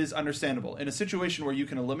think is understandable. In a situation where you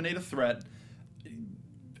can eliminate a threat,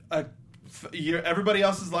 everybody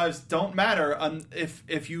else's lives don't matter.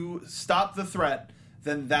 If you stop the threat,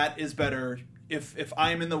 then that is better. If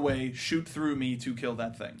I am in the way, shoot through me to kill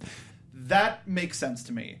that thing. That makes sense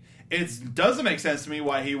to me. It doesn't make sense to me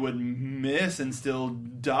why he would miss and still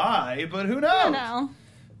die, but who knows? I know.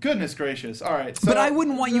 Goodness gracious. All right. So, but I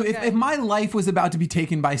wouldn't want you, if my life was about to be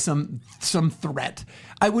taken by some threat,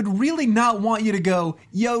 I would really not want you to go,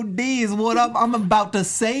 yo, D's, what up? I'm about to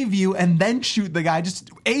save you, and then shoot the guy. Just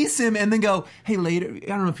ace him and then go, hey, later. I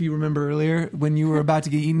don't know if you remember earlier when you were about to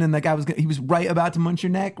get eaten and that guy he was right about to munch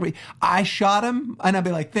your neck. I shot him, and I'd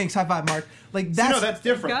be like, thanks, high five, Mark. Like, that's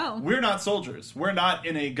different. Go. We're not soldiers. We're not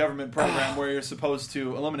in a government program where you're supposed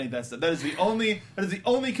to eliminate that stuff. That is the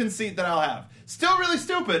only conceit that I'll have. Still really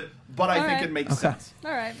stupid, but I think it makes sense.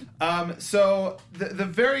 All right. So the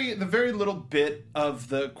very little bit of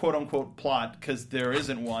the quote unquote plot, because there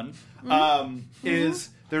isn't one, is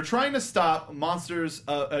they're trying to stop monsters,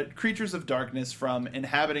 creatures of darkness from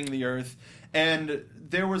inhabiting the earth, and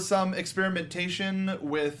there was some experimentation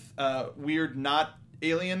with weird not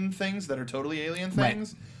alien things that are totally alien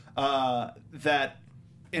things, that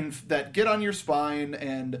get on your spine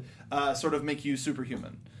and sort of make you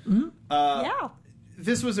superhuman. Yeah.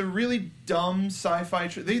 This was a really dumb sci-fi.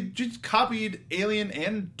 They just copied Alien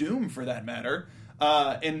and Doom, for that matter,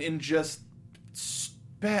 in just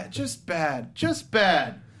bad.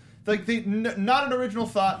 Like not an original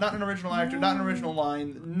thought, not an original actor, not an original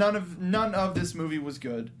line. None of this movie was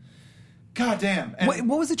good. God damn. And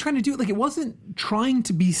what was it trying to do? Like, it wasn't trying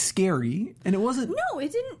to be scary, and it wasn't... No,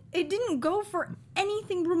 it didn't go for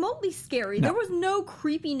anything remotely scary. No. There was no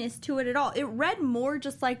creepiness to it at all. It read more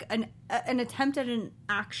just like an attempt at an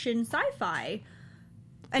action sci-fi.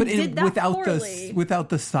 And did that poorly. Without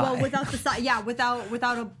the sci. Well, without the sci, yeah, without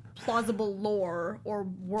a plausible lore or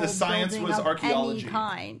world the science building was of archaeology. any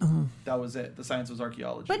kind. That was it. The science was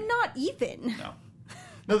archaeology. But not even.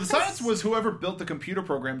 No, the science was whoever built the computer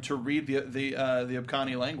program to read the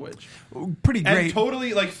Abkhani language. Pretty great. And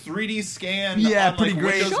totally, like, 3D scan on, pretty like,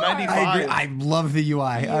 great. Windows Sure. 95. I agree. I love the UI.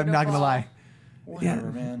 I'm not going to lie.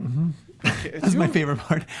 Whatever, man. That's my favorite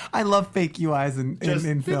part. I love fake UIs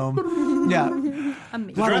in film. Yeah.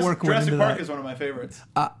 Amazing. A lot of work went Jurassic into Park that. is one of my favorites.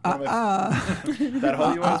 That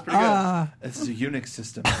whole UI is pretty good. It's a Unix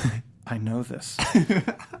system. I know this.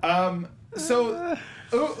 So,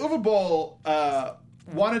 Uwe Boll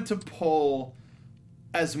wanted to pull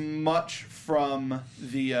as much from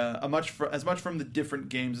the from the different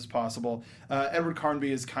games as possible. Edward Carnby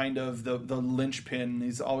is kind of the linchpin.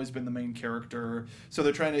 He's always been the main character, so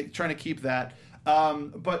they're trying to keep that.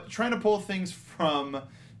 But trying to pull things from,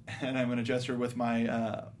 and I'm going to gesture with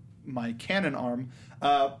my my cannon arm,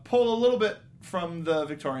 pull a little bit from the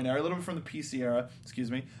Victorian era, a little bit from the PC era,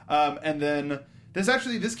 excuse me, and then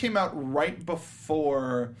this came out right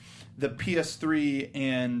before the PS3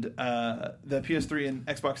 and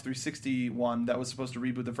Xbox 360 one that was supposed to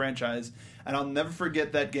reboot the franchise, and I'll never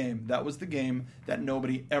forget that game. That was the game that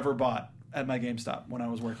nobody ever bought at my GameStop when I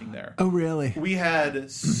was working there. Oh, really? We had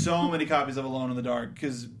so many copies of Alone in the Dark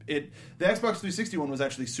because the Xbox 360 one was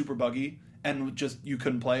actually super buggy and just you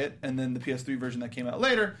couldn't play it, and then the PS3 version that came out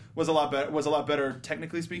later was a lot better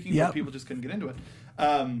technically speaking, but people just couldn't get into it.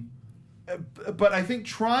 But I think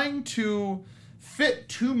trying to fit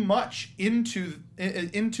too much into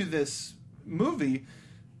this movie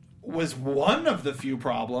was one of the few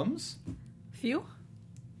problems. Few?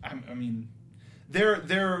 I mean,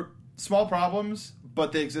 they're small problems,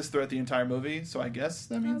 but they exist throughout the entire movie, so I guess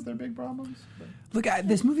that means they're big problems. But. Look,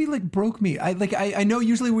 this movie broke me. I know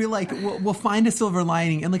usually we'll find a silver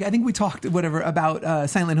lining, and I think we talked about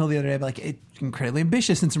Silent Hill the other day. But it's incredibly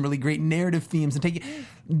ambitious and some really great narrative themes. And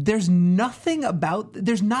there's nothing about.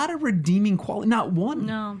 There's not a redeeming quality. Not one.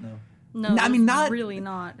 No. I mean, not really.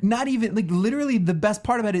 Not even literally. The best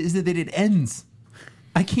part about it is that it ends.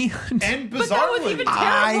 I can't. And bizarrely, but that was even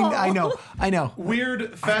terrible. I know.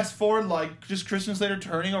 Weird fast forward, just Christian Slater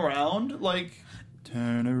turning around,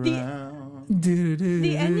 Turn around.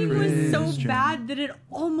 The ending was so bad that it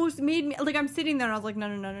almost made me like I'm sitting there and I was like,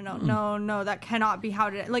 no, that cannot be how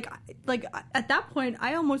did it like at that point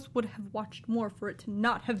I almost would have watched more for it to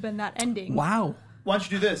not have been that ending. Wow. Why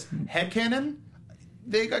don't you do this? Headcanon,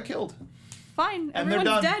 they got killed. Fine, And they're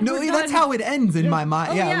everyone's done. dead. No, we're that's done. how it ends in my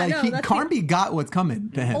mind. Oh, yeah, yeah, like no, that's Carnby got what's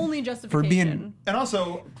coming to him. only For justification. being And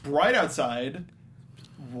also, Bright Outside,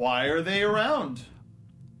 why are they around?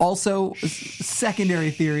 also secondary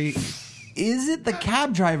theory. Is it the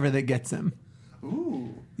cab driver that gets him?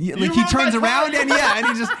 Ooh. Yeah, You like he run turns my around car. and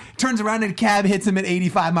he just turns around and a cab hits him at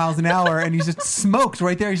 85 miles an hour and he's just smoked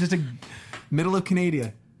right there. He's just a middle of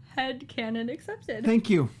Canada. Head canon accepted. Thank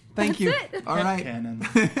you. Thank you. it. All right.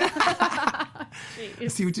 Headcanon.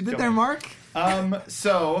 See what you did there, Mark?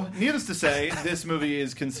 So, needless to say, this movie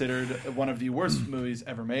is considered one of the worst movies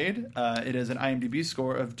ever made. It has an IMDb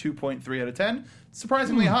score of 2.3 out of 10.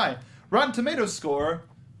 Surprisingly high. Rotten Tomatoes score,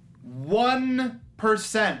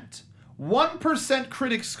 1%. 1%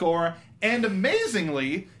 critic score, and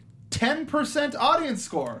amazingly, 10% audience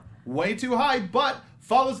score. Way too high, but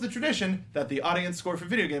follows the tradition that the audience score for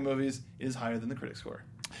video game movies is higher than the critic score.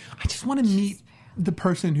 I just want to meet the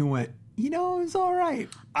person who went, it was all right.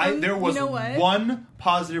 There was you know what? one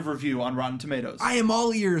positive review on Rotten Tomatoes. I am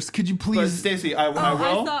all ears. Could you But please? Stacey, I will.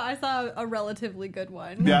 I saw a relatively good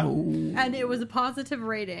one. Yeah. And it was a positive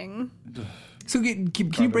rating. So can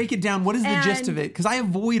you break it down? What is the gist of it? Because I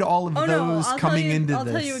avoid all of those coming into I'll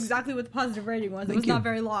this. tell you exactly what the positive rating was. It was not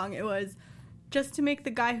very long. It was just to make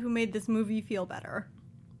the guy who made this movie feel better.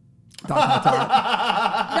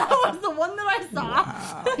 That was the one that I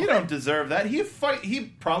saw. You don't deserve that. He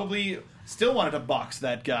probably still wanted to box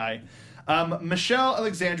that guy. Michelle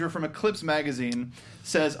Alexandra from Eclipse Magazine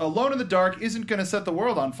says, Alone in the Dark isn't going to set the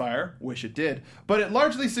world on fire. Wish it did. But it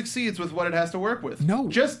largely succeeds with what it has to work with. No.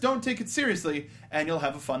 Just don't take it seriously, and you'll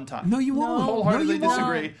have a fun time. No, you won't. Wholeheartedly No, you won't.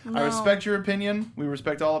 disagree. No. I respect your opinion. We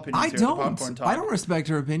respect all opinions I here at the don't. Popcorn Talk. I don't respect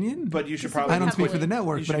her opinion. But you should probably... I don't speak Happily. for the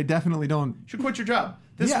network, You but I should- definitely don't. should quit your job.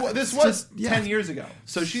 This Yeah, this it's was just- yeah. 10 years ago.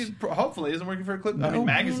 So she hopefully isn't working for Eclipse. I mean,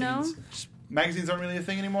 magazines. know? Magazines aren't really a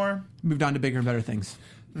thing anymore. Moved on to bigger and better things.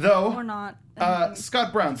 Though... Or not.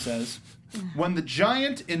 Scott Brown says, when the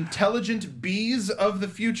giant, intelligent bees of the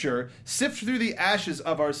future sift through the ashes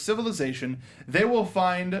of our civilization, they will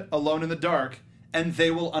find Alone in the Dark, and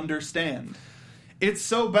they will understand. It's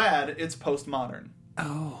so bad, it's postmodern.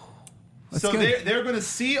 Oh. So good. they're going to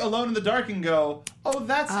see Alone in the Dark and go, oh,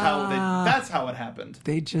 that's how it happened.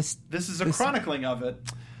 They just... This is a chronicling of it,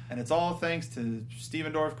 and it's all thanks to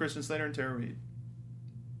Stephen Dorff, Christian Slater, and Tara Reid.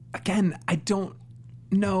 Again, I don't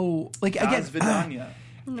know. Like, again... As Vidania.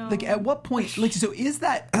 No. Like, at what point... Like, so is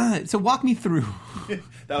that... so walk me through...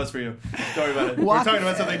 That was for you. Don't worry about it. Walk- We're talking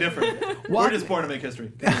about something different. We're just born to make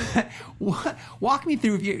history. Walk me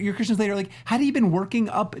through, if you're Christian Slater, like, had he been working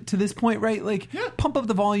up to this point, right? Like, pump up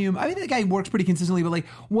the volume. I mean, the guy works pretty consistently, but, like,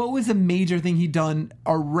 what was a major thing he'd done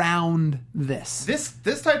around this?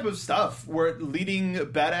 This type of stuff, where leading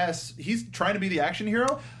badass, he's trying to be the action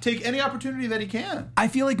hero, take any opportunity that he can. I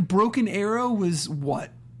feel like Broken Arrow was,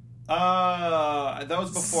 what? That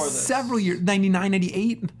was before this. Several years, 99,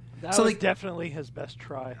 98? That So, was like, definitely his best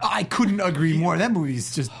try. I couldn't agree more. That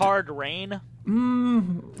movie's just... Hard Rain.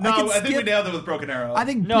 No, I think we skip- nailed it with Broken Arrow. I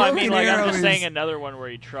think No, I Broken mean, like, Arrow I'm just is- saying another one where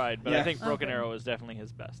he tried, but Yeah. I think Broken Arrow is definitely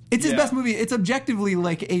his best. It's his Yeah. best movie. It's objectively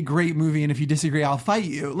like a great movie, and if you disagree, I'll fight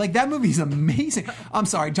you. Like, that movie's amazing. I'm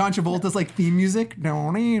sorry, John Travolta's like theme music.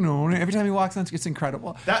 Every time he walks on, it's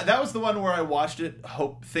incredible. That was the one where I watched it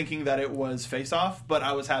thinking that it was Face Off, but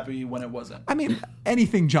I was happy when it wasn't. I mean,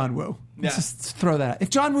 anything John Woo. Let's Yeah. just throw that out.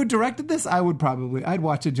 If John Woo directed this, I'd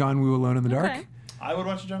watch a John Woo Alone in the Dark. Okay. I would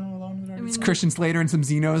watch a John Alone in the Dark. It's Christian Slater and some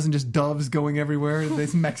Xenos and just doves going everywhere.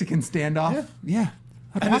 This Mexican standoff. Yeah.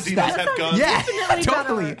 I'd And watch the Xenos that. have guns. Yeah, Infinitely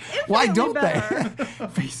totally. better. Why Infinitely don't they?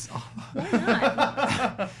 Face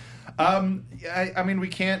off. I mean, we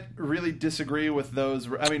can't really disagree with those.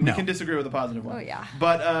 I mean, No. we can disagree with the positive one. Oh, yeah.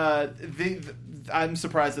 But I'm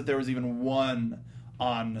surprised that there was even one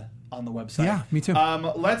on the website. Yeah, me too.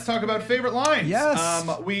 Let's talk about favorite lines. Yes.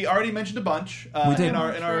 We already mentioned a bunch We did. in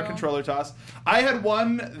our True. controller toss. I had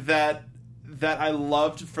one that I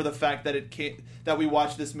loved for the fact that that we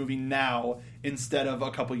watched this movie now instead of a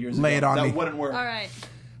couple years Lay ago. it on that me. wouldn't work. All right.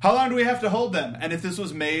 How long do we have to hold them? And if this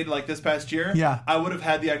was made like this past year, Yeah. I would have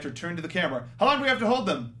had the actor turn to the camera. How long do we have to hold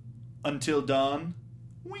them? Until dawn.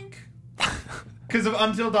 Wink. Because of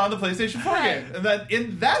Until Dawn, the PlayStation 4 Right. game.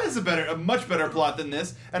 And that is a much better plot than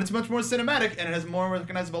this, and it's much more cinematic, and it has more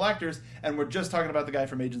recognizable actors, and we're just talking about the guy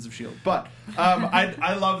from Agents of S.H.I.E.L.D. But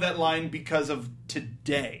I love that line because of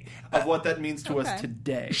today, of what that means to us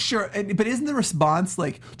today. Sure, but isn't the response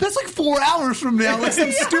like, that's like 4 hours from now? Like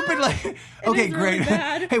some stupid, like, okay, is great. really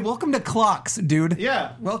bad. Hey, welcome to Clocks, dude.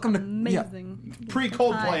 Yeah. Welcome to... Amazing.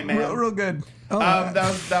 Pre-Coldplay, man. Real good. Oh,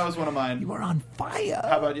 That was one of mine. you are on fire.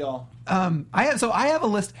 How about y'all? I have a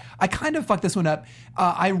list. I kind of fucked this one up.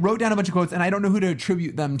 I wrote down a bunch of quotes, and I don't know who to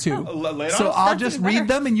attribute them to. lay it So on us. I'll That's just even read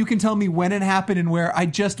better. them, and you can tell me when it happened and where. I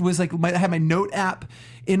just was like, I had my note app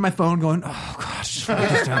in my phone going, oh gosh.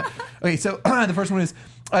 Okay, so the first one is,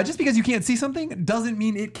 just because you can't see something doesn't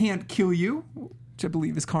mean it can't kill you, which I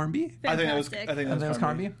believe is Carnby. I think that was That was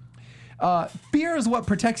Carnby. Carnby. Fear is what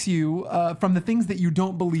protects you from the things that you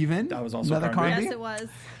don't believe in. That was also Another Carnby. Carnby. Yes, it was.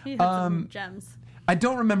 He had some gems. I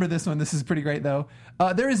don't remember this one. This is pretty great, though.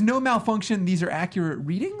 There is no malfunction. These are accurate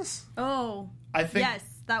readings. Oh, I think- yes,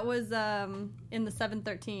 that was in the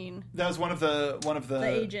 713. That was one of the The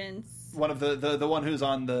agents. one of the one who's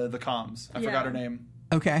on the comms. I forgot her name.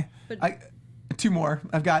 Okay. But- Two more.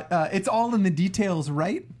 I've got, it's all in the details,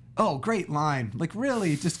 right? Oh, great line. Like,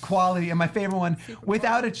 really, just quality. And my favorite one,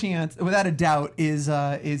 without a doubt,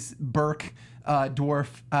 is Burke, Dwarf,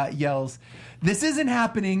 yells, "This isn't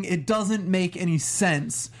happening. It doesn't make any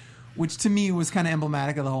sense," which to me was kind of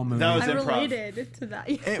emblematic of the whole movie. That was I improv. related to that.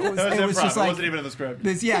 It was, That was it was improv. just It like, wasn't even in the script.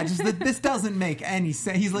 this doesn't make any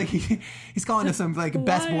sense. He's like, he's calling us some like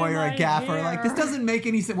best Why boy am or a I gaffer. here? Like, this doesn't make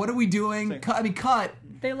any sense. What are we doing? Cut.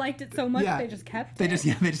 They liked it so much, Yeah. they just kept They it.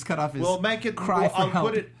 just cut off his We'll make it. cry for I'll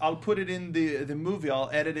help. put it in the movie.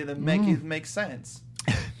 I'll edit it and make it make sense.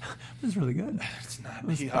 This is really good. It's not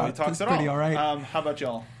was- how he it's talks at pretty all. all right. How about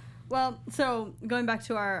y'all? Well, so going back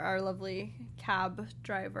to our lovely cab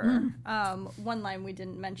driver, one line we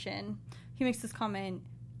didn't mention, he makes this comment,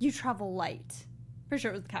 "You travel light." Pretty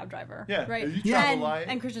sure it was the cab driver. Yeah, right. you travel and, light.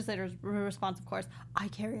 And Christian Slater's response, of course, "I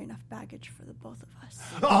carry enough baggage for the both of us."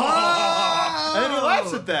 And then he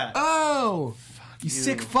laughs at that. Oh, you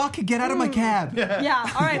sick fuck! Get out of my cab. Yeah.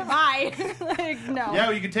 All right. Bye. Like no. Yeah,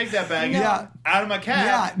 well, you can take that bag Yeah. out of my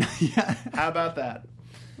cab. Yeah. How about that?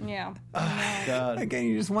 Yeah. God. Again,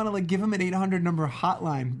 you just want to like give him an 800 number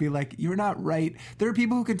hotline. Be like, you're not right. There are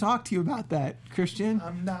people who can talk to you about that, Christian.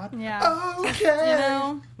 I'm not Yeah. okay. You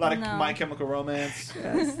know. A lot of No. My Chemical Romance.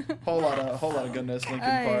 Whole lot of goodness. Linkin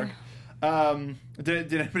Aye. Park.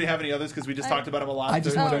 Did anybody have any others? Because we just talked about them a lot I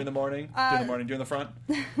just during wanted- the morning. During the front.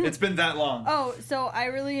 It's been that long. Oh, so I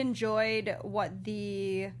really enjoyed what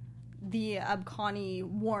the Abkhani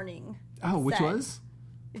warning. Oh, which said. was?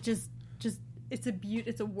 It just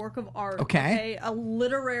it's a work of art. Okay. A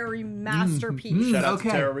literary masterpiece. Shout out okay.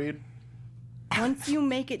 to Tara Reid. Once you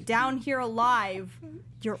make it down here alive,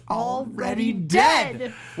 you're Already already dead.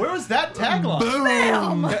 dead. Where was that tagline?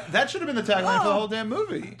 Boom. That should have been the tagline for the whole damn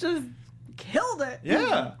movie. Just killed it.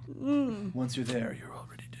 Yeah. Once you're there, you're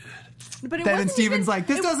already dead. But it Then wasn't Steven's even, like,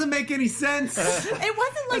 this doesn't make any sense. It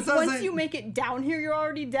wasn't like sounds once like- you make it down here, you're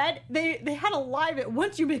already dead. They had alive it.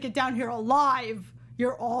 Once you make it down here alive,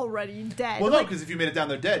 you're already dead. Well, no, Like, because if you made it down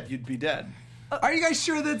there dead, you'd be dead. Are you guys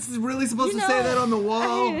sure that's really supposed You to say know, that on the wall?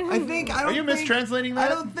 I I think. I don't Are you think- mistranslating I that?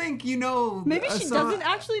 don't think you know. maybe she some- doesn't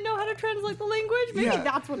actually know how to translate the language. Maybe Yeah.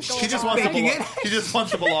 that's what's going She just on. wants to Faking belong. it. She just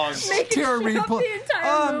wants to belong. Making Tara shit Reid up pull- the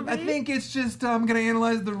entire movie. I think it's just I'm gonna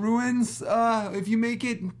analyze the ruins. If you make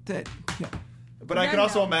it, that yeah. But I No, can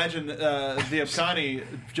also no. imagine the Abkhani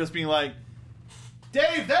just being like,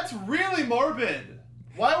 Dave, that's really morbid.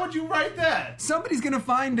 Why would you write that? Somebody's gonna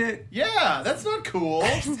find it. Yeah, that's not cool.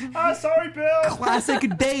 Sorry, Bill.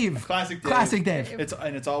 Classic Dave. Classic Dave. Classic Dave.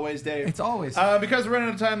 It's always Dave. It's always. Because we're running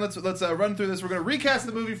out of time. Let's run through this. We're going to recast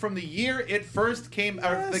the movie from the year it first came.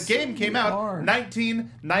 Yes, the game came out, we are.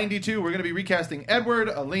 1992. We're going to be recasting Edward,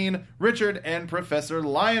 Aline, Richard, and Professor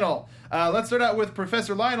Lionel. Let's start out with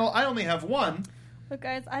Professor Lionel. I only have one. Look,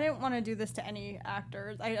 guys, I didn't want to do this to any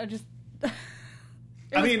actors. I just.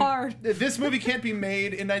 It I was mean, hard. this movie can't be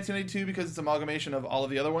made in 1992 because it's amalgamation of all of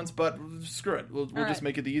the other ones. But screw it. We'll All just right.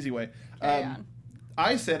 make it the easy way. Carry on.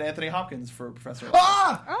 I said Anthony Hopkins for Professor Lionel.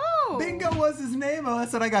 Ah! Oh! Bingo was his name. Oh,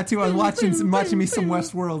 that's what I got too. I was watching me some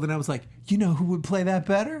Westworld, and I was like, you know who would play that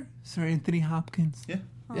better? Sir Anthony Hopkins. Yeah.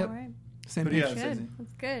 All Yep. right. Same But page. yeah, Good.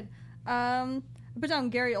 That's good. I put down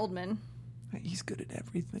Gary Oldman. He's good at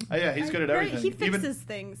everything. Oh, yeah, he's good at Right, everything. He fixes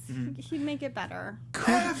Even things. He'd make it better.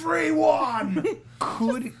 everyone.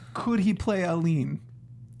 Could he play Aline?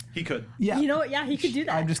 He could. Yeah. You know what? Yeah, he could do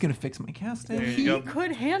that. I'm just gonna fix my casting. There he you go.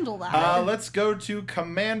 could handle that. Let's go to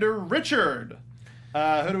Commander Richard.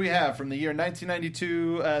 Who do we have from the year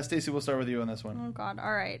 1992? Stacey, we'll start with you on this one. Oh God!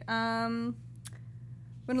 All right.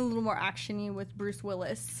 Went a little more actiony with Bruce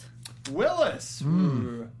Willis. Willis.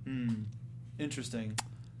 Interesting.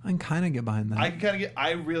 I can kind of get behind that. I can kind of get.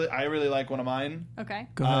 I really like one of mine. Okay.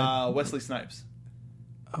 Go ahead. Wesley Snipes.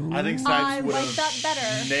 Oh. I think I Snipes would like have that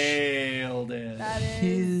better. nailed it. That is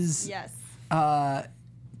His yes.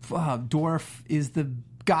 Dwarf is the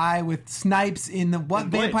guy with Snipes in the what? In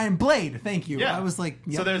Blade. Vampire and Blade. Thank you. Yeah. I was like,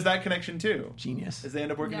 So yep. there's that connection too. Genius. As they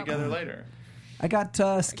end up working Yep. together later. I got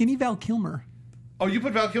Skinny Val Kilmer. Oh, you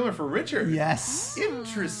put Val Kilmer for Richard. Yes.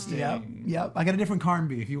 Interesting. Yep. I got a different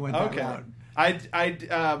Carnby if you went that Okay.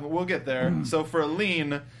 route. We'll get there. So for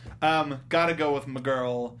Lean, gotta go with my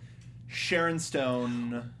girl, Sharon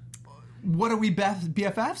Stone. What are we,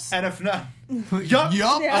 BFFs? And if not, yup.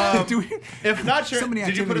 Yup. Do we- If not Sharon, So many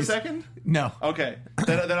did you put a activities. second? No. Okay,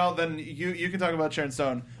 then you can talk about Sharon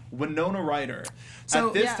Stone. Winona Ryder So-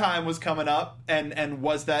 at this Yeah. time was coming up and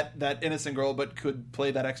was that innocent girl, but could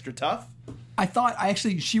play that extra tough.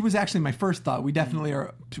 She was actually my first thought. We definitely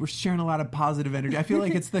we're sharing a lot of positive energy. I feel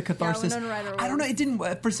like it's the catharsis. Winona Ryder I don't know. was- It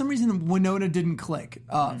didn't, for some reason, Winona didn't click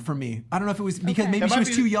for me. I don't know if it was because Okay. maybe It she might was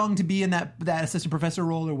be- too young to be in that assistant professor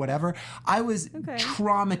role or whatever. I was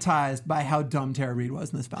traumatized by how dumb Tara Reid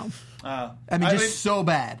was in this film. I mean, so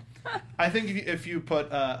bad. I think if you put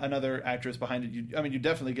another actress behind it, you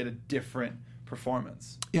definitely get a different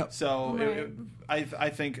performance. Yep. So I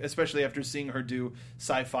think, especially after seeing her do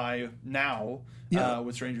sci-fi now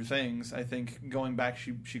with Stranger Things, I think going back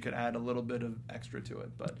she could add a little bit of extra to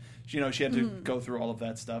it. But she had to go through all of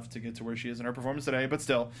that stuff to get to where she is in her performance today. But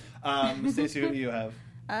still, Stacey, who do you have?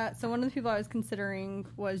 So one of the people I was considering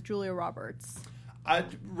was Julia Roberts.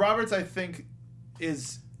 Roberts, I think,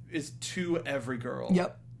 is to every girl.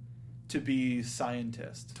 Yep. To be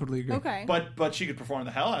scientist. Totally agree. Okay. But she could perform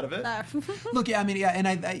the hell out of it. Look, yeah, I mean, yeah, and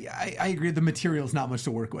I agree. The material's not much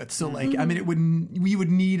to work with. So, like, I mean, we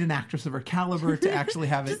would need an actress of her caliber to actually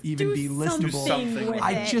have it even do be listenable. something with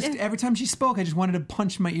I it. just every time she spoke, I just wanted to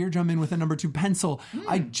punch my eardrum in with a number 2 pencil.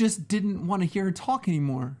 I just didn't want to hear her talk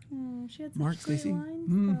anymore. She had such Mark, great Stacey,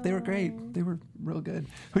 lines, they were though. great. They were real good.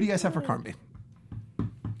 Who do you guys have for Carnby?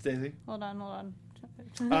 Stacey? Hold on.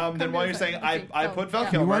 Then while you're saying I put Val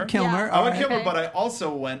Kilmer. You went Kilmer. Yeah. I All went right. Kilmer, Okay. but I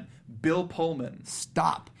also went Bill Pullman.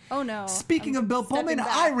 Stop. Oh no. Speaking I'm of Bill stepping Pullman, back.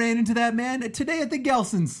 I ran into that man today at the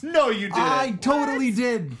Gelsons. No, you didn't. I totally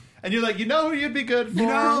did. And you're like, you know who you'd be good for? You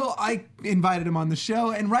know, I invited him on the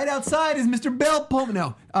show, and right outside is Mr. Bill Pullman.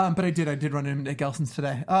 No, but I did run into Gelson's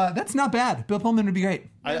today. That's not bad. Bill Pullman would be great.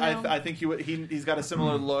 I think he's got a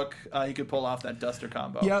similar look. He could pull off that Duster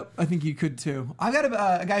combo. Yep, I think you could too. I've got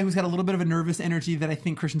a guy who's got a little bit of a nervous energy that I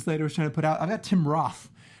think Christian Slater was trying to put out. I've got Tim Roth.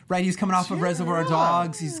 Right, he's coming off of Reservoir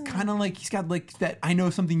Dogs. He's kind of like, he's got like that I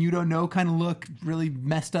know something you don't know kind of look, really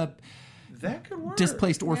messed up, That could work.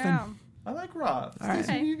 displaced orphan. Yeah. I like Roth. right.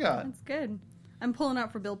 Stacey, who you got? That's good. I'm pulling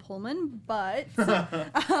out for Bill Pullman, but Pull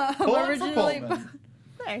out for originally, Pullman.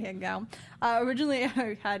 there you go. Originally,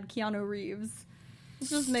 I had Keanu Reeves.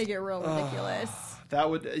 Let's just make it real ridiculous. That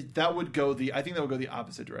would go the. I think that would go the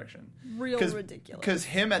opposite direction. Real ridiculous. Because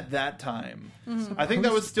him at that time, I think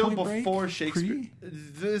that was still Point Break? before Shakespeare. Pre?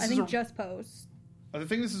 This I is think just post. I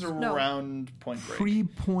think this is around Point Break.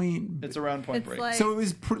 Pre-point. It's around Point It's Break. like- So it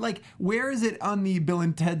was like, where is it on the Bill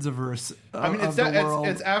and Ted's averse? I mean, of the world?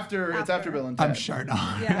 it's after Bill and Ted. I'm sure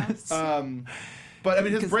not. Yeah. But I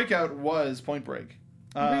mean, his breakout was Point Break.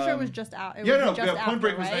 I'm pretty sure it was just out. It Yeah, would no, be just Point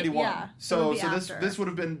Break after, was right? 91. Yeah, so it would be this after. this would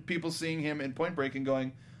have been people seeing him in Point Break and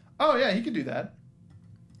going, "Oh yeah, he could do that."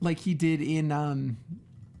 Like he did in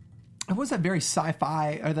what was that very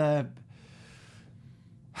sci-fi or the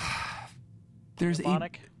there's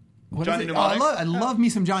Mnemonic? what Johnny is it? Mnemonic? I love me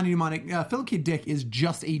some Johnny Mnemonic. Philip K. Dick is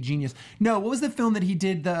just a genius. No, what was the film that he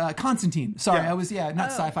did? The Constantine. Sorry, Yeah. I was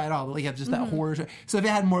not sci-fi at all, but like just that horror. So if it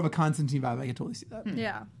had more of a Constantine vibe, I could totally see that.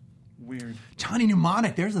 Yeah. Weird. Johnny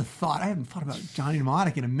Mnemonic. There's a thought. I haven't thought about Johnny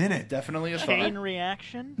Mnemonic in a minute. Definitely a Chain thought.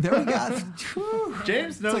 reaction? There we go. Whew.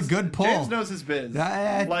 James knows. That's a good pull. James knows his biz.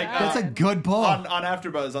 That's a good pull. On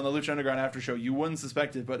AfterBuzz on the Lucha Underground After Show, you wouldn't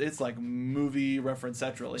suspect it, but it's like movie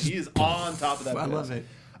reference-central. He is on top of that. I biz. love it.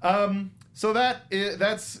 So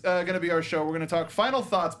that's going to be our show. We're going to talk final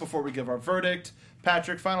thoughts before we give our verdict.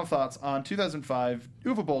 Patrick, final thoughts on 2005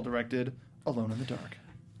 Uwe Boll directed Alone in the Dark.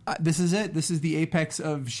 This is it. This is the apex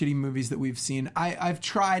of shitty movies that we've seen. I've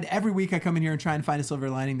tried every week. I come in here and try and find a silver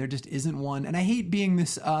lining. There just isn't one, and I hate being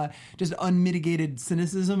this just unmitigated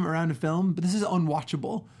cynicism around a film. But this is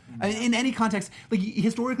unwatchable. I mean, in any context. Like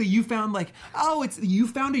historically, you found you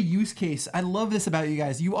found a use case. I love this about you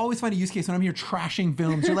guys. You always find a use case when I'm here trashing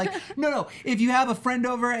films. You're like, no. If you have a friend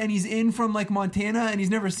over and he's in from like Montana and he's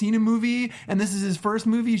never seen a movie and this is his first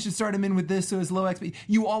movie, you should start him in with this so it's low XP.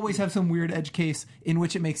 You always have some weird edge case in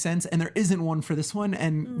which it makes sense, and there isn't one for this one.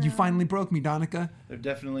 And you finally broke me, Donica. There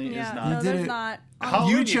definitely is Yeah, not. no, did there's it. not.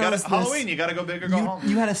 Halloween, You chose this. Halloween, you gotta go big or go home.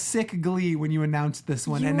 You had a sick glee when you announced this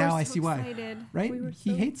one, You and were now I so see why. excited. Right? We were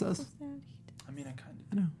He so- hates us. so sad. I mean, I kind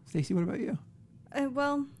of. I know. Stacey, what about you?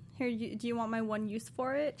 Well, here, do you want my one use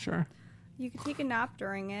for it? Sure. You could take a nap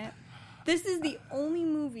during it. This is the only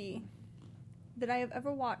movie that I have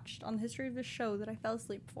ever watched on the history of this show that I fell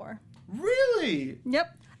asleep for. Really?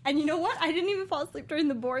 Yep. And you know what? I didn't even fall asleep during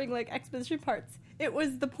the boring, exposition parts. It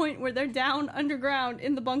was the point where they're down underground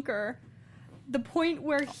in the bunker. The point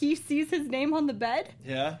where he sees his name on the bed.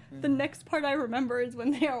 Yeah. The next part I remember is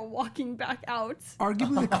when they are walking back out.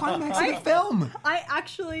 Arguably the climax of the film. I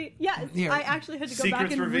actually had to go Secrets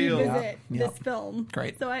back and revealed. revisit Yeah. this film.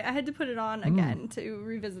 Great. So I had to put it on again to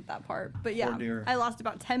revisit that part. But yeah, dear. I lost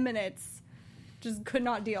about 10 minutes. Just could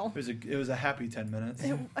not deal. It was a happy 10 minutes.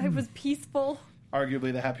 It was peaceful.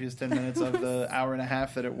 Arguably the happiest 10 minutes of the hour and a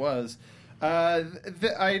half that it was.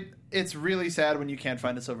 It's really sad when you can't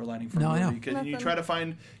find a silver lining from No, a I know. movie because you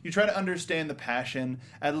Nothing. try to understand the passion.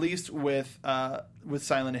 At least with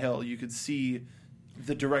Silent Hill, you could see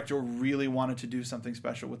the director really wanted to do something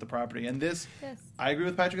special with the property. And this, Yes. I agree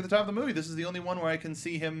with Patrick at the top of the movie. This is the only one where I can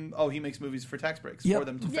see him. Oh, he makes movies for tax breaks Yep. for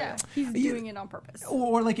them to Yeah, fail. he's doing it on purpose.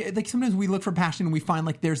 Or like sometimes we look for passion and we find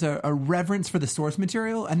like there's a reverence for the source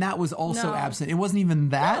material, and that was also No. absent. It wasn't even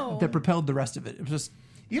that No. that propelled the rest of it. It was just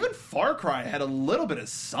Even Far Cry had a little bit of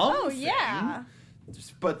something. Oh, yeah.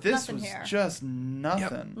 But this Nothing was here. just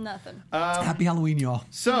nothing. Nothing. happy Halloween, y'all.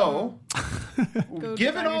 So, Go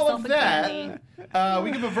given buy all of yourself a that, candy.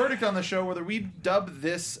 we give a verdict on the show whether we dub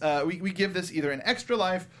this, we give this either an extra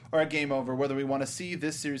life or a game over, whether we want to see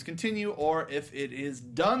this series continue or if it is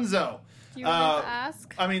donezo. Do you want me to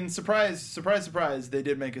ask? I mean, surprise, they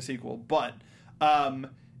did make a sequel, but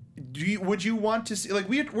would you want to see, like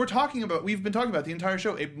we've been talking about the entire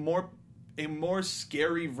show, a more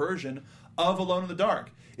scary version of Alone in the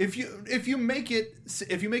Dark. If you make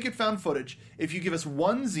it found footage, if you give us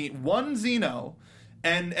one Xeno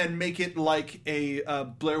and make it like a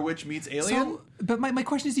Blair Witch meets Alien. So, but my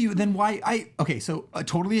question is to you, then why I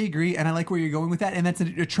totally agree, and I like where you're going with that, and that's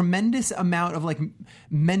a tremendous amount of like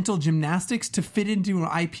mental gymnastics to fit into an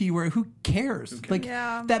IP where who cares? Like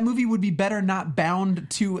Yeah. that movie would be better not bound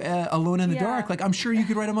to Alone in the Yeah. Dark. Like I'm sure you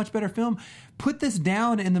could write a much better film. Put this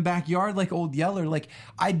down in the backyard like Old Yeller. Like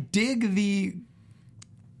I dig the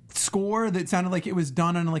score that sounded like it was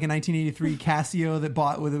done on like a 1983 Casio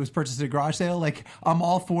that was purchased at a garage sale. Like I'm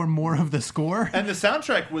all for more of the score. And the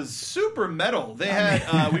soundtrack was super metal. They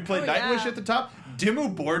had we played Oh, Nightwish yeah. at the top.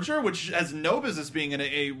 Dimmu Borgir, which has no business being in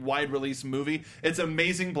a wide release movie. It's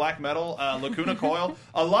amazing black metal. Lacuna Coil.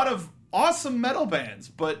 A lot of awesome metal bands,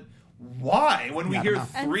 but why? When we Not hear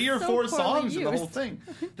enough. 3 or And so 4 poorly songs in the whole used. thing,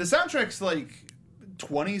 the soundtrack's like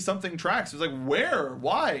 20 something tracks. It was like, where?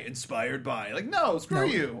 Why? Inspired by? Like, no, screw No,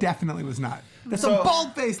 you. definitely was not. That's So- a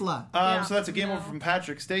bald face lie. Yeah. So that's a game No. over from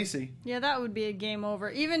Patrick. Stacey. Yeah, that would be a game over.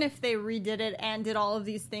 Even if they redid it and did all of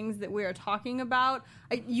these things that we are talking about,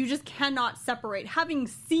 you just cannot separate. Having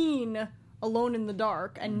seen Alone in the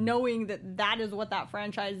Dark and knowing that is what that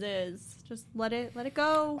franchise is, just let it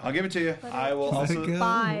go. I'll give it to you. I will Let it also go.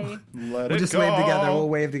 Bye. let We'll it just go. wave together. We'll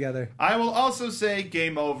wave together. I will also say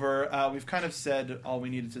game over. We've kind of said all we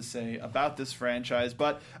needed to say about this franchise.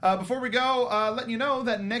 But before we go, letting you know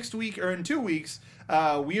that next week, or in 2 weeks,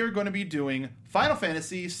 we are going to be doing Final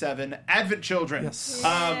Fantasy VII Advent Children. Yes.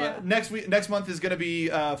 Yeah. Next month is going to be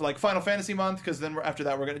like Final Fantasy month, because then after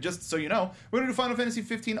that we're going to, just so you know, we're going to do Final Fantasy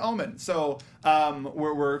 15 Omen. So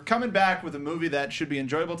we're coming back with a movie that should be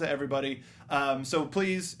enjoyable to everybody. So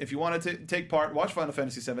please, if you want to take part, watch Final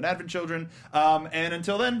Fantasy VII Advent Children. And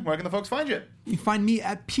until then, where can the folks find you? You can find me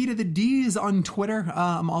at Pete of the D's on Twitter.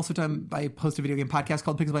 I'm also I post a video game podcast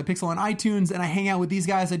called Pixel by Pixel on iTunes, and I hang out with these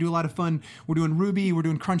guys. I do a lot of fun. We're doing Ruby, we're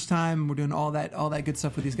doing Crunch Time, we're doing all that good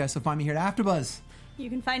stuff with these guys. So find me here at AfterBuzz. You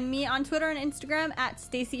can find me on Twitter and Instagram at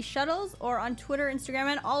Stacey Shuttles, or on Twitter, Instagram,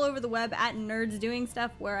 and all over the web at Nerds Doing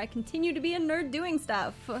Stuff, where I continue to be a nerd doing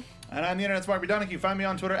stuff. And I'm the internet's Mark B. Donica. You can find me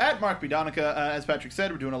on Twitter at Mark B. Donica. As Patrick said,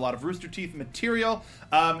 we're doing a lot of Rooster Teeth material.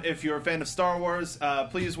 If you're a fan of Star Wars,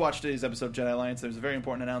 please watch today's episode of Jedi Alliance. There's a very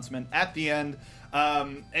important announcement at the end.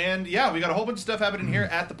 And yeah, we got a whole bunch of stuff happening here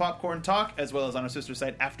at the Popcorn Talk, as well as on our sister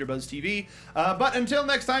site, AfterBuzz TV. But until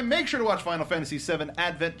next time, make sure to watch Final Fantasy VII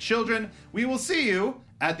Advent Children. We will see you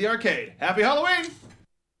at the arcade. Happy Halloween!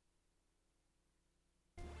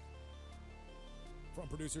 From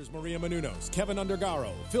producers Maria Menounos, Kevin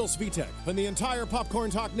Undergaro, Phil Svitek, and the entire Popcorn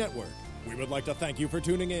Talk Network, we would like to thank you for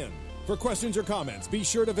tuning in. For questions or comments, be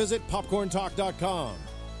sure to visit popcorntalk.com.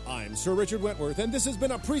 I'm Sir Richard Wentworth, and this has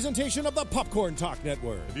been a presentation of the Popcorn Talk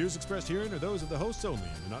Network. The views expressed herein are those of the hosts only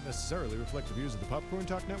and do not necessarily reflect the views of the Popcorn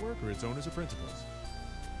Talk Network or its owners or principals.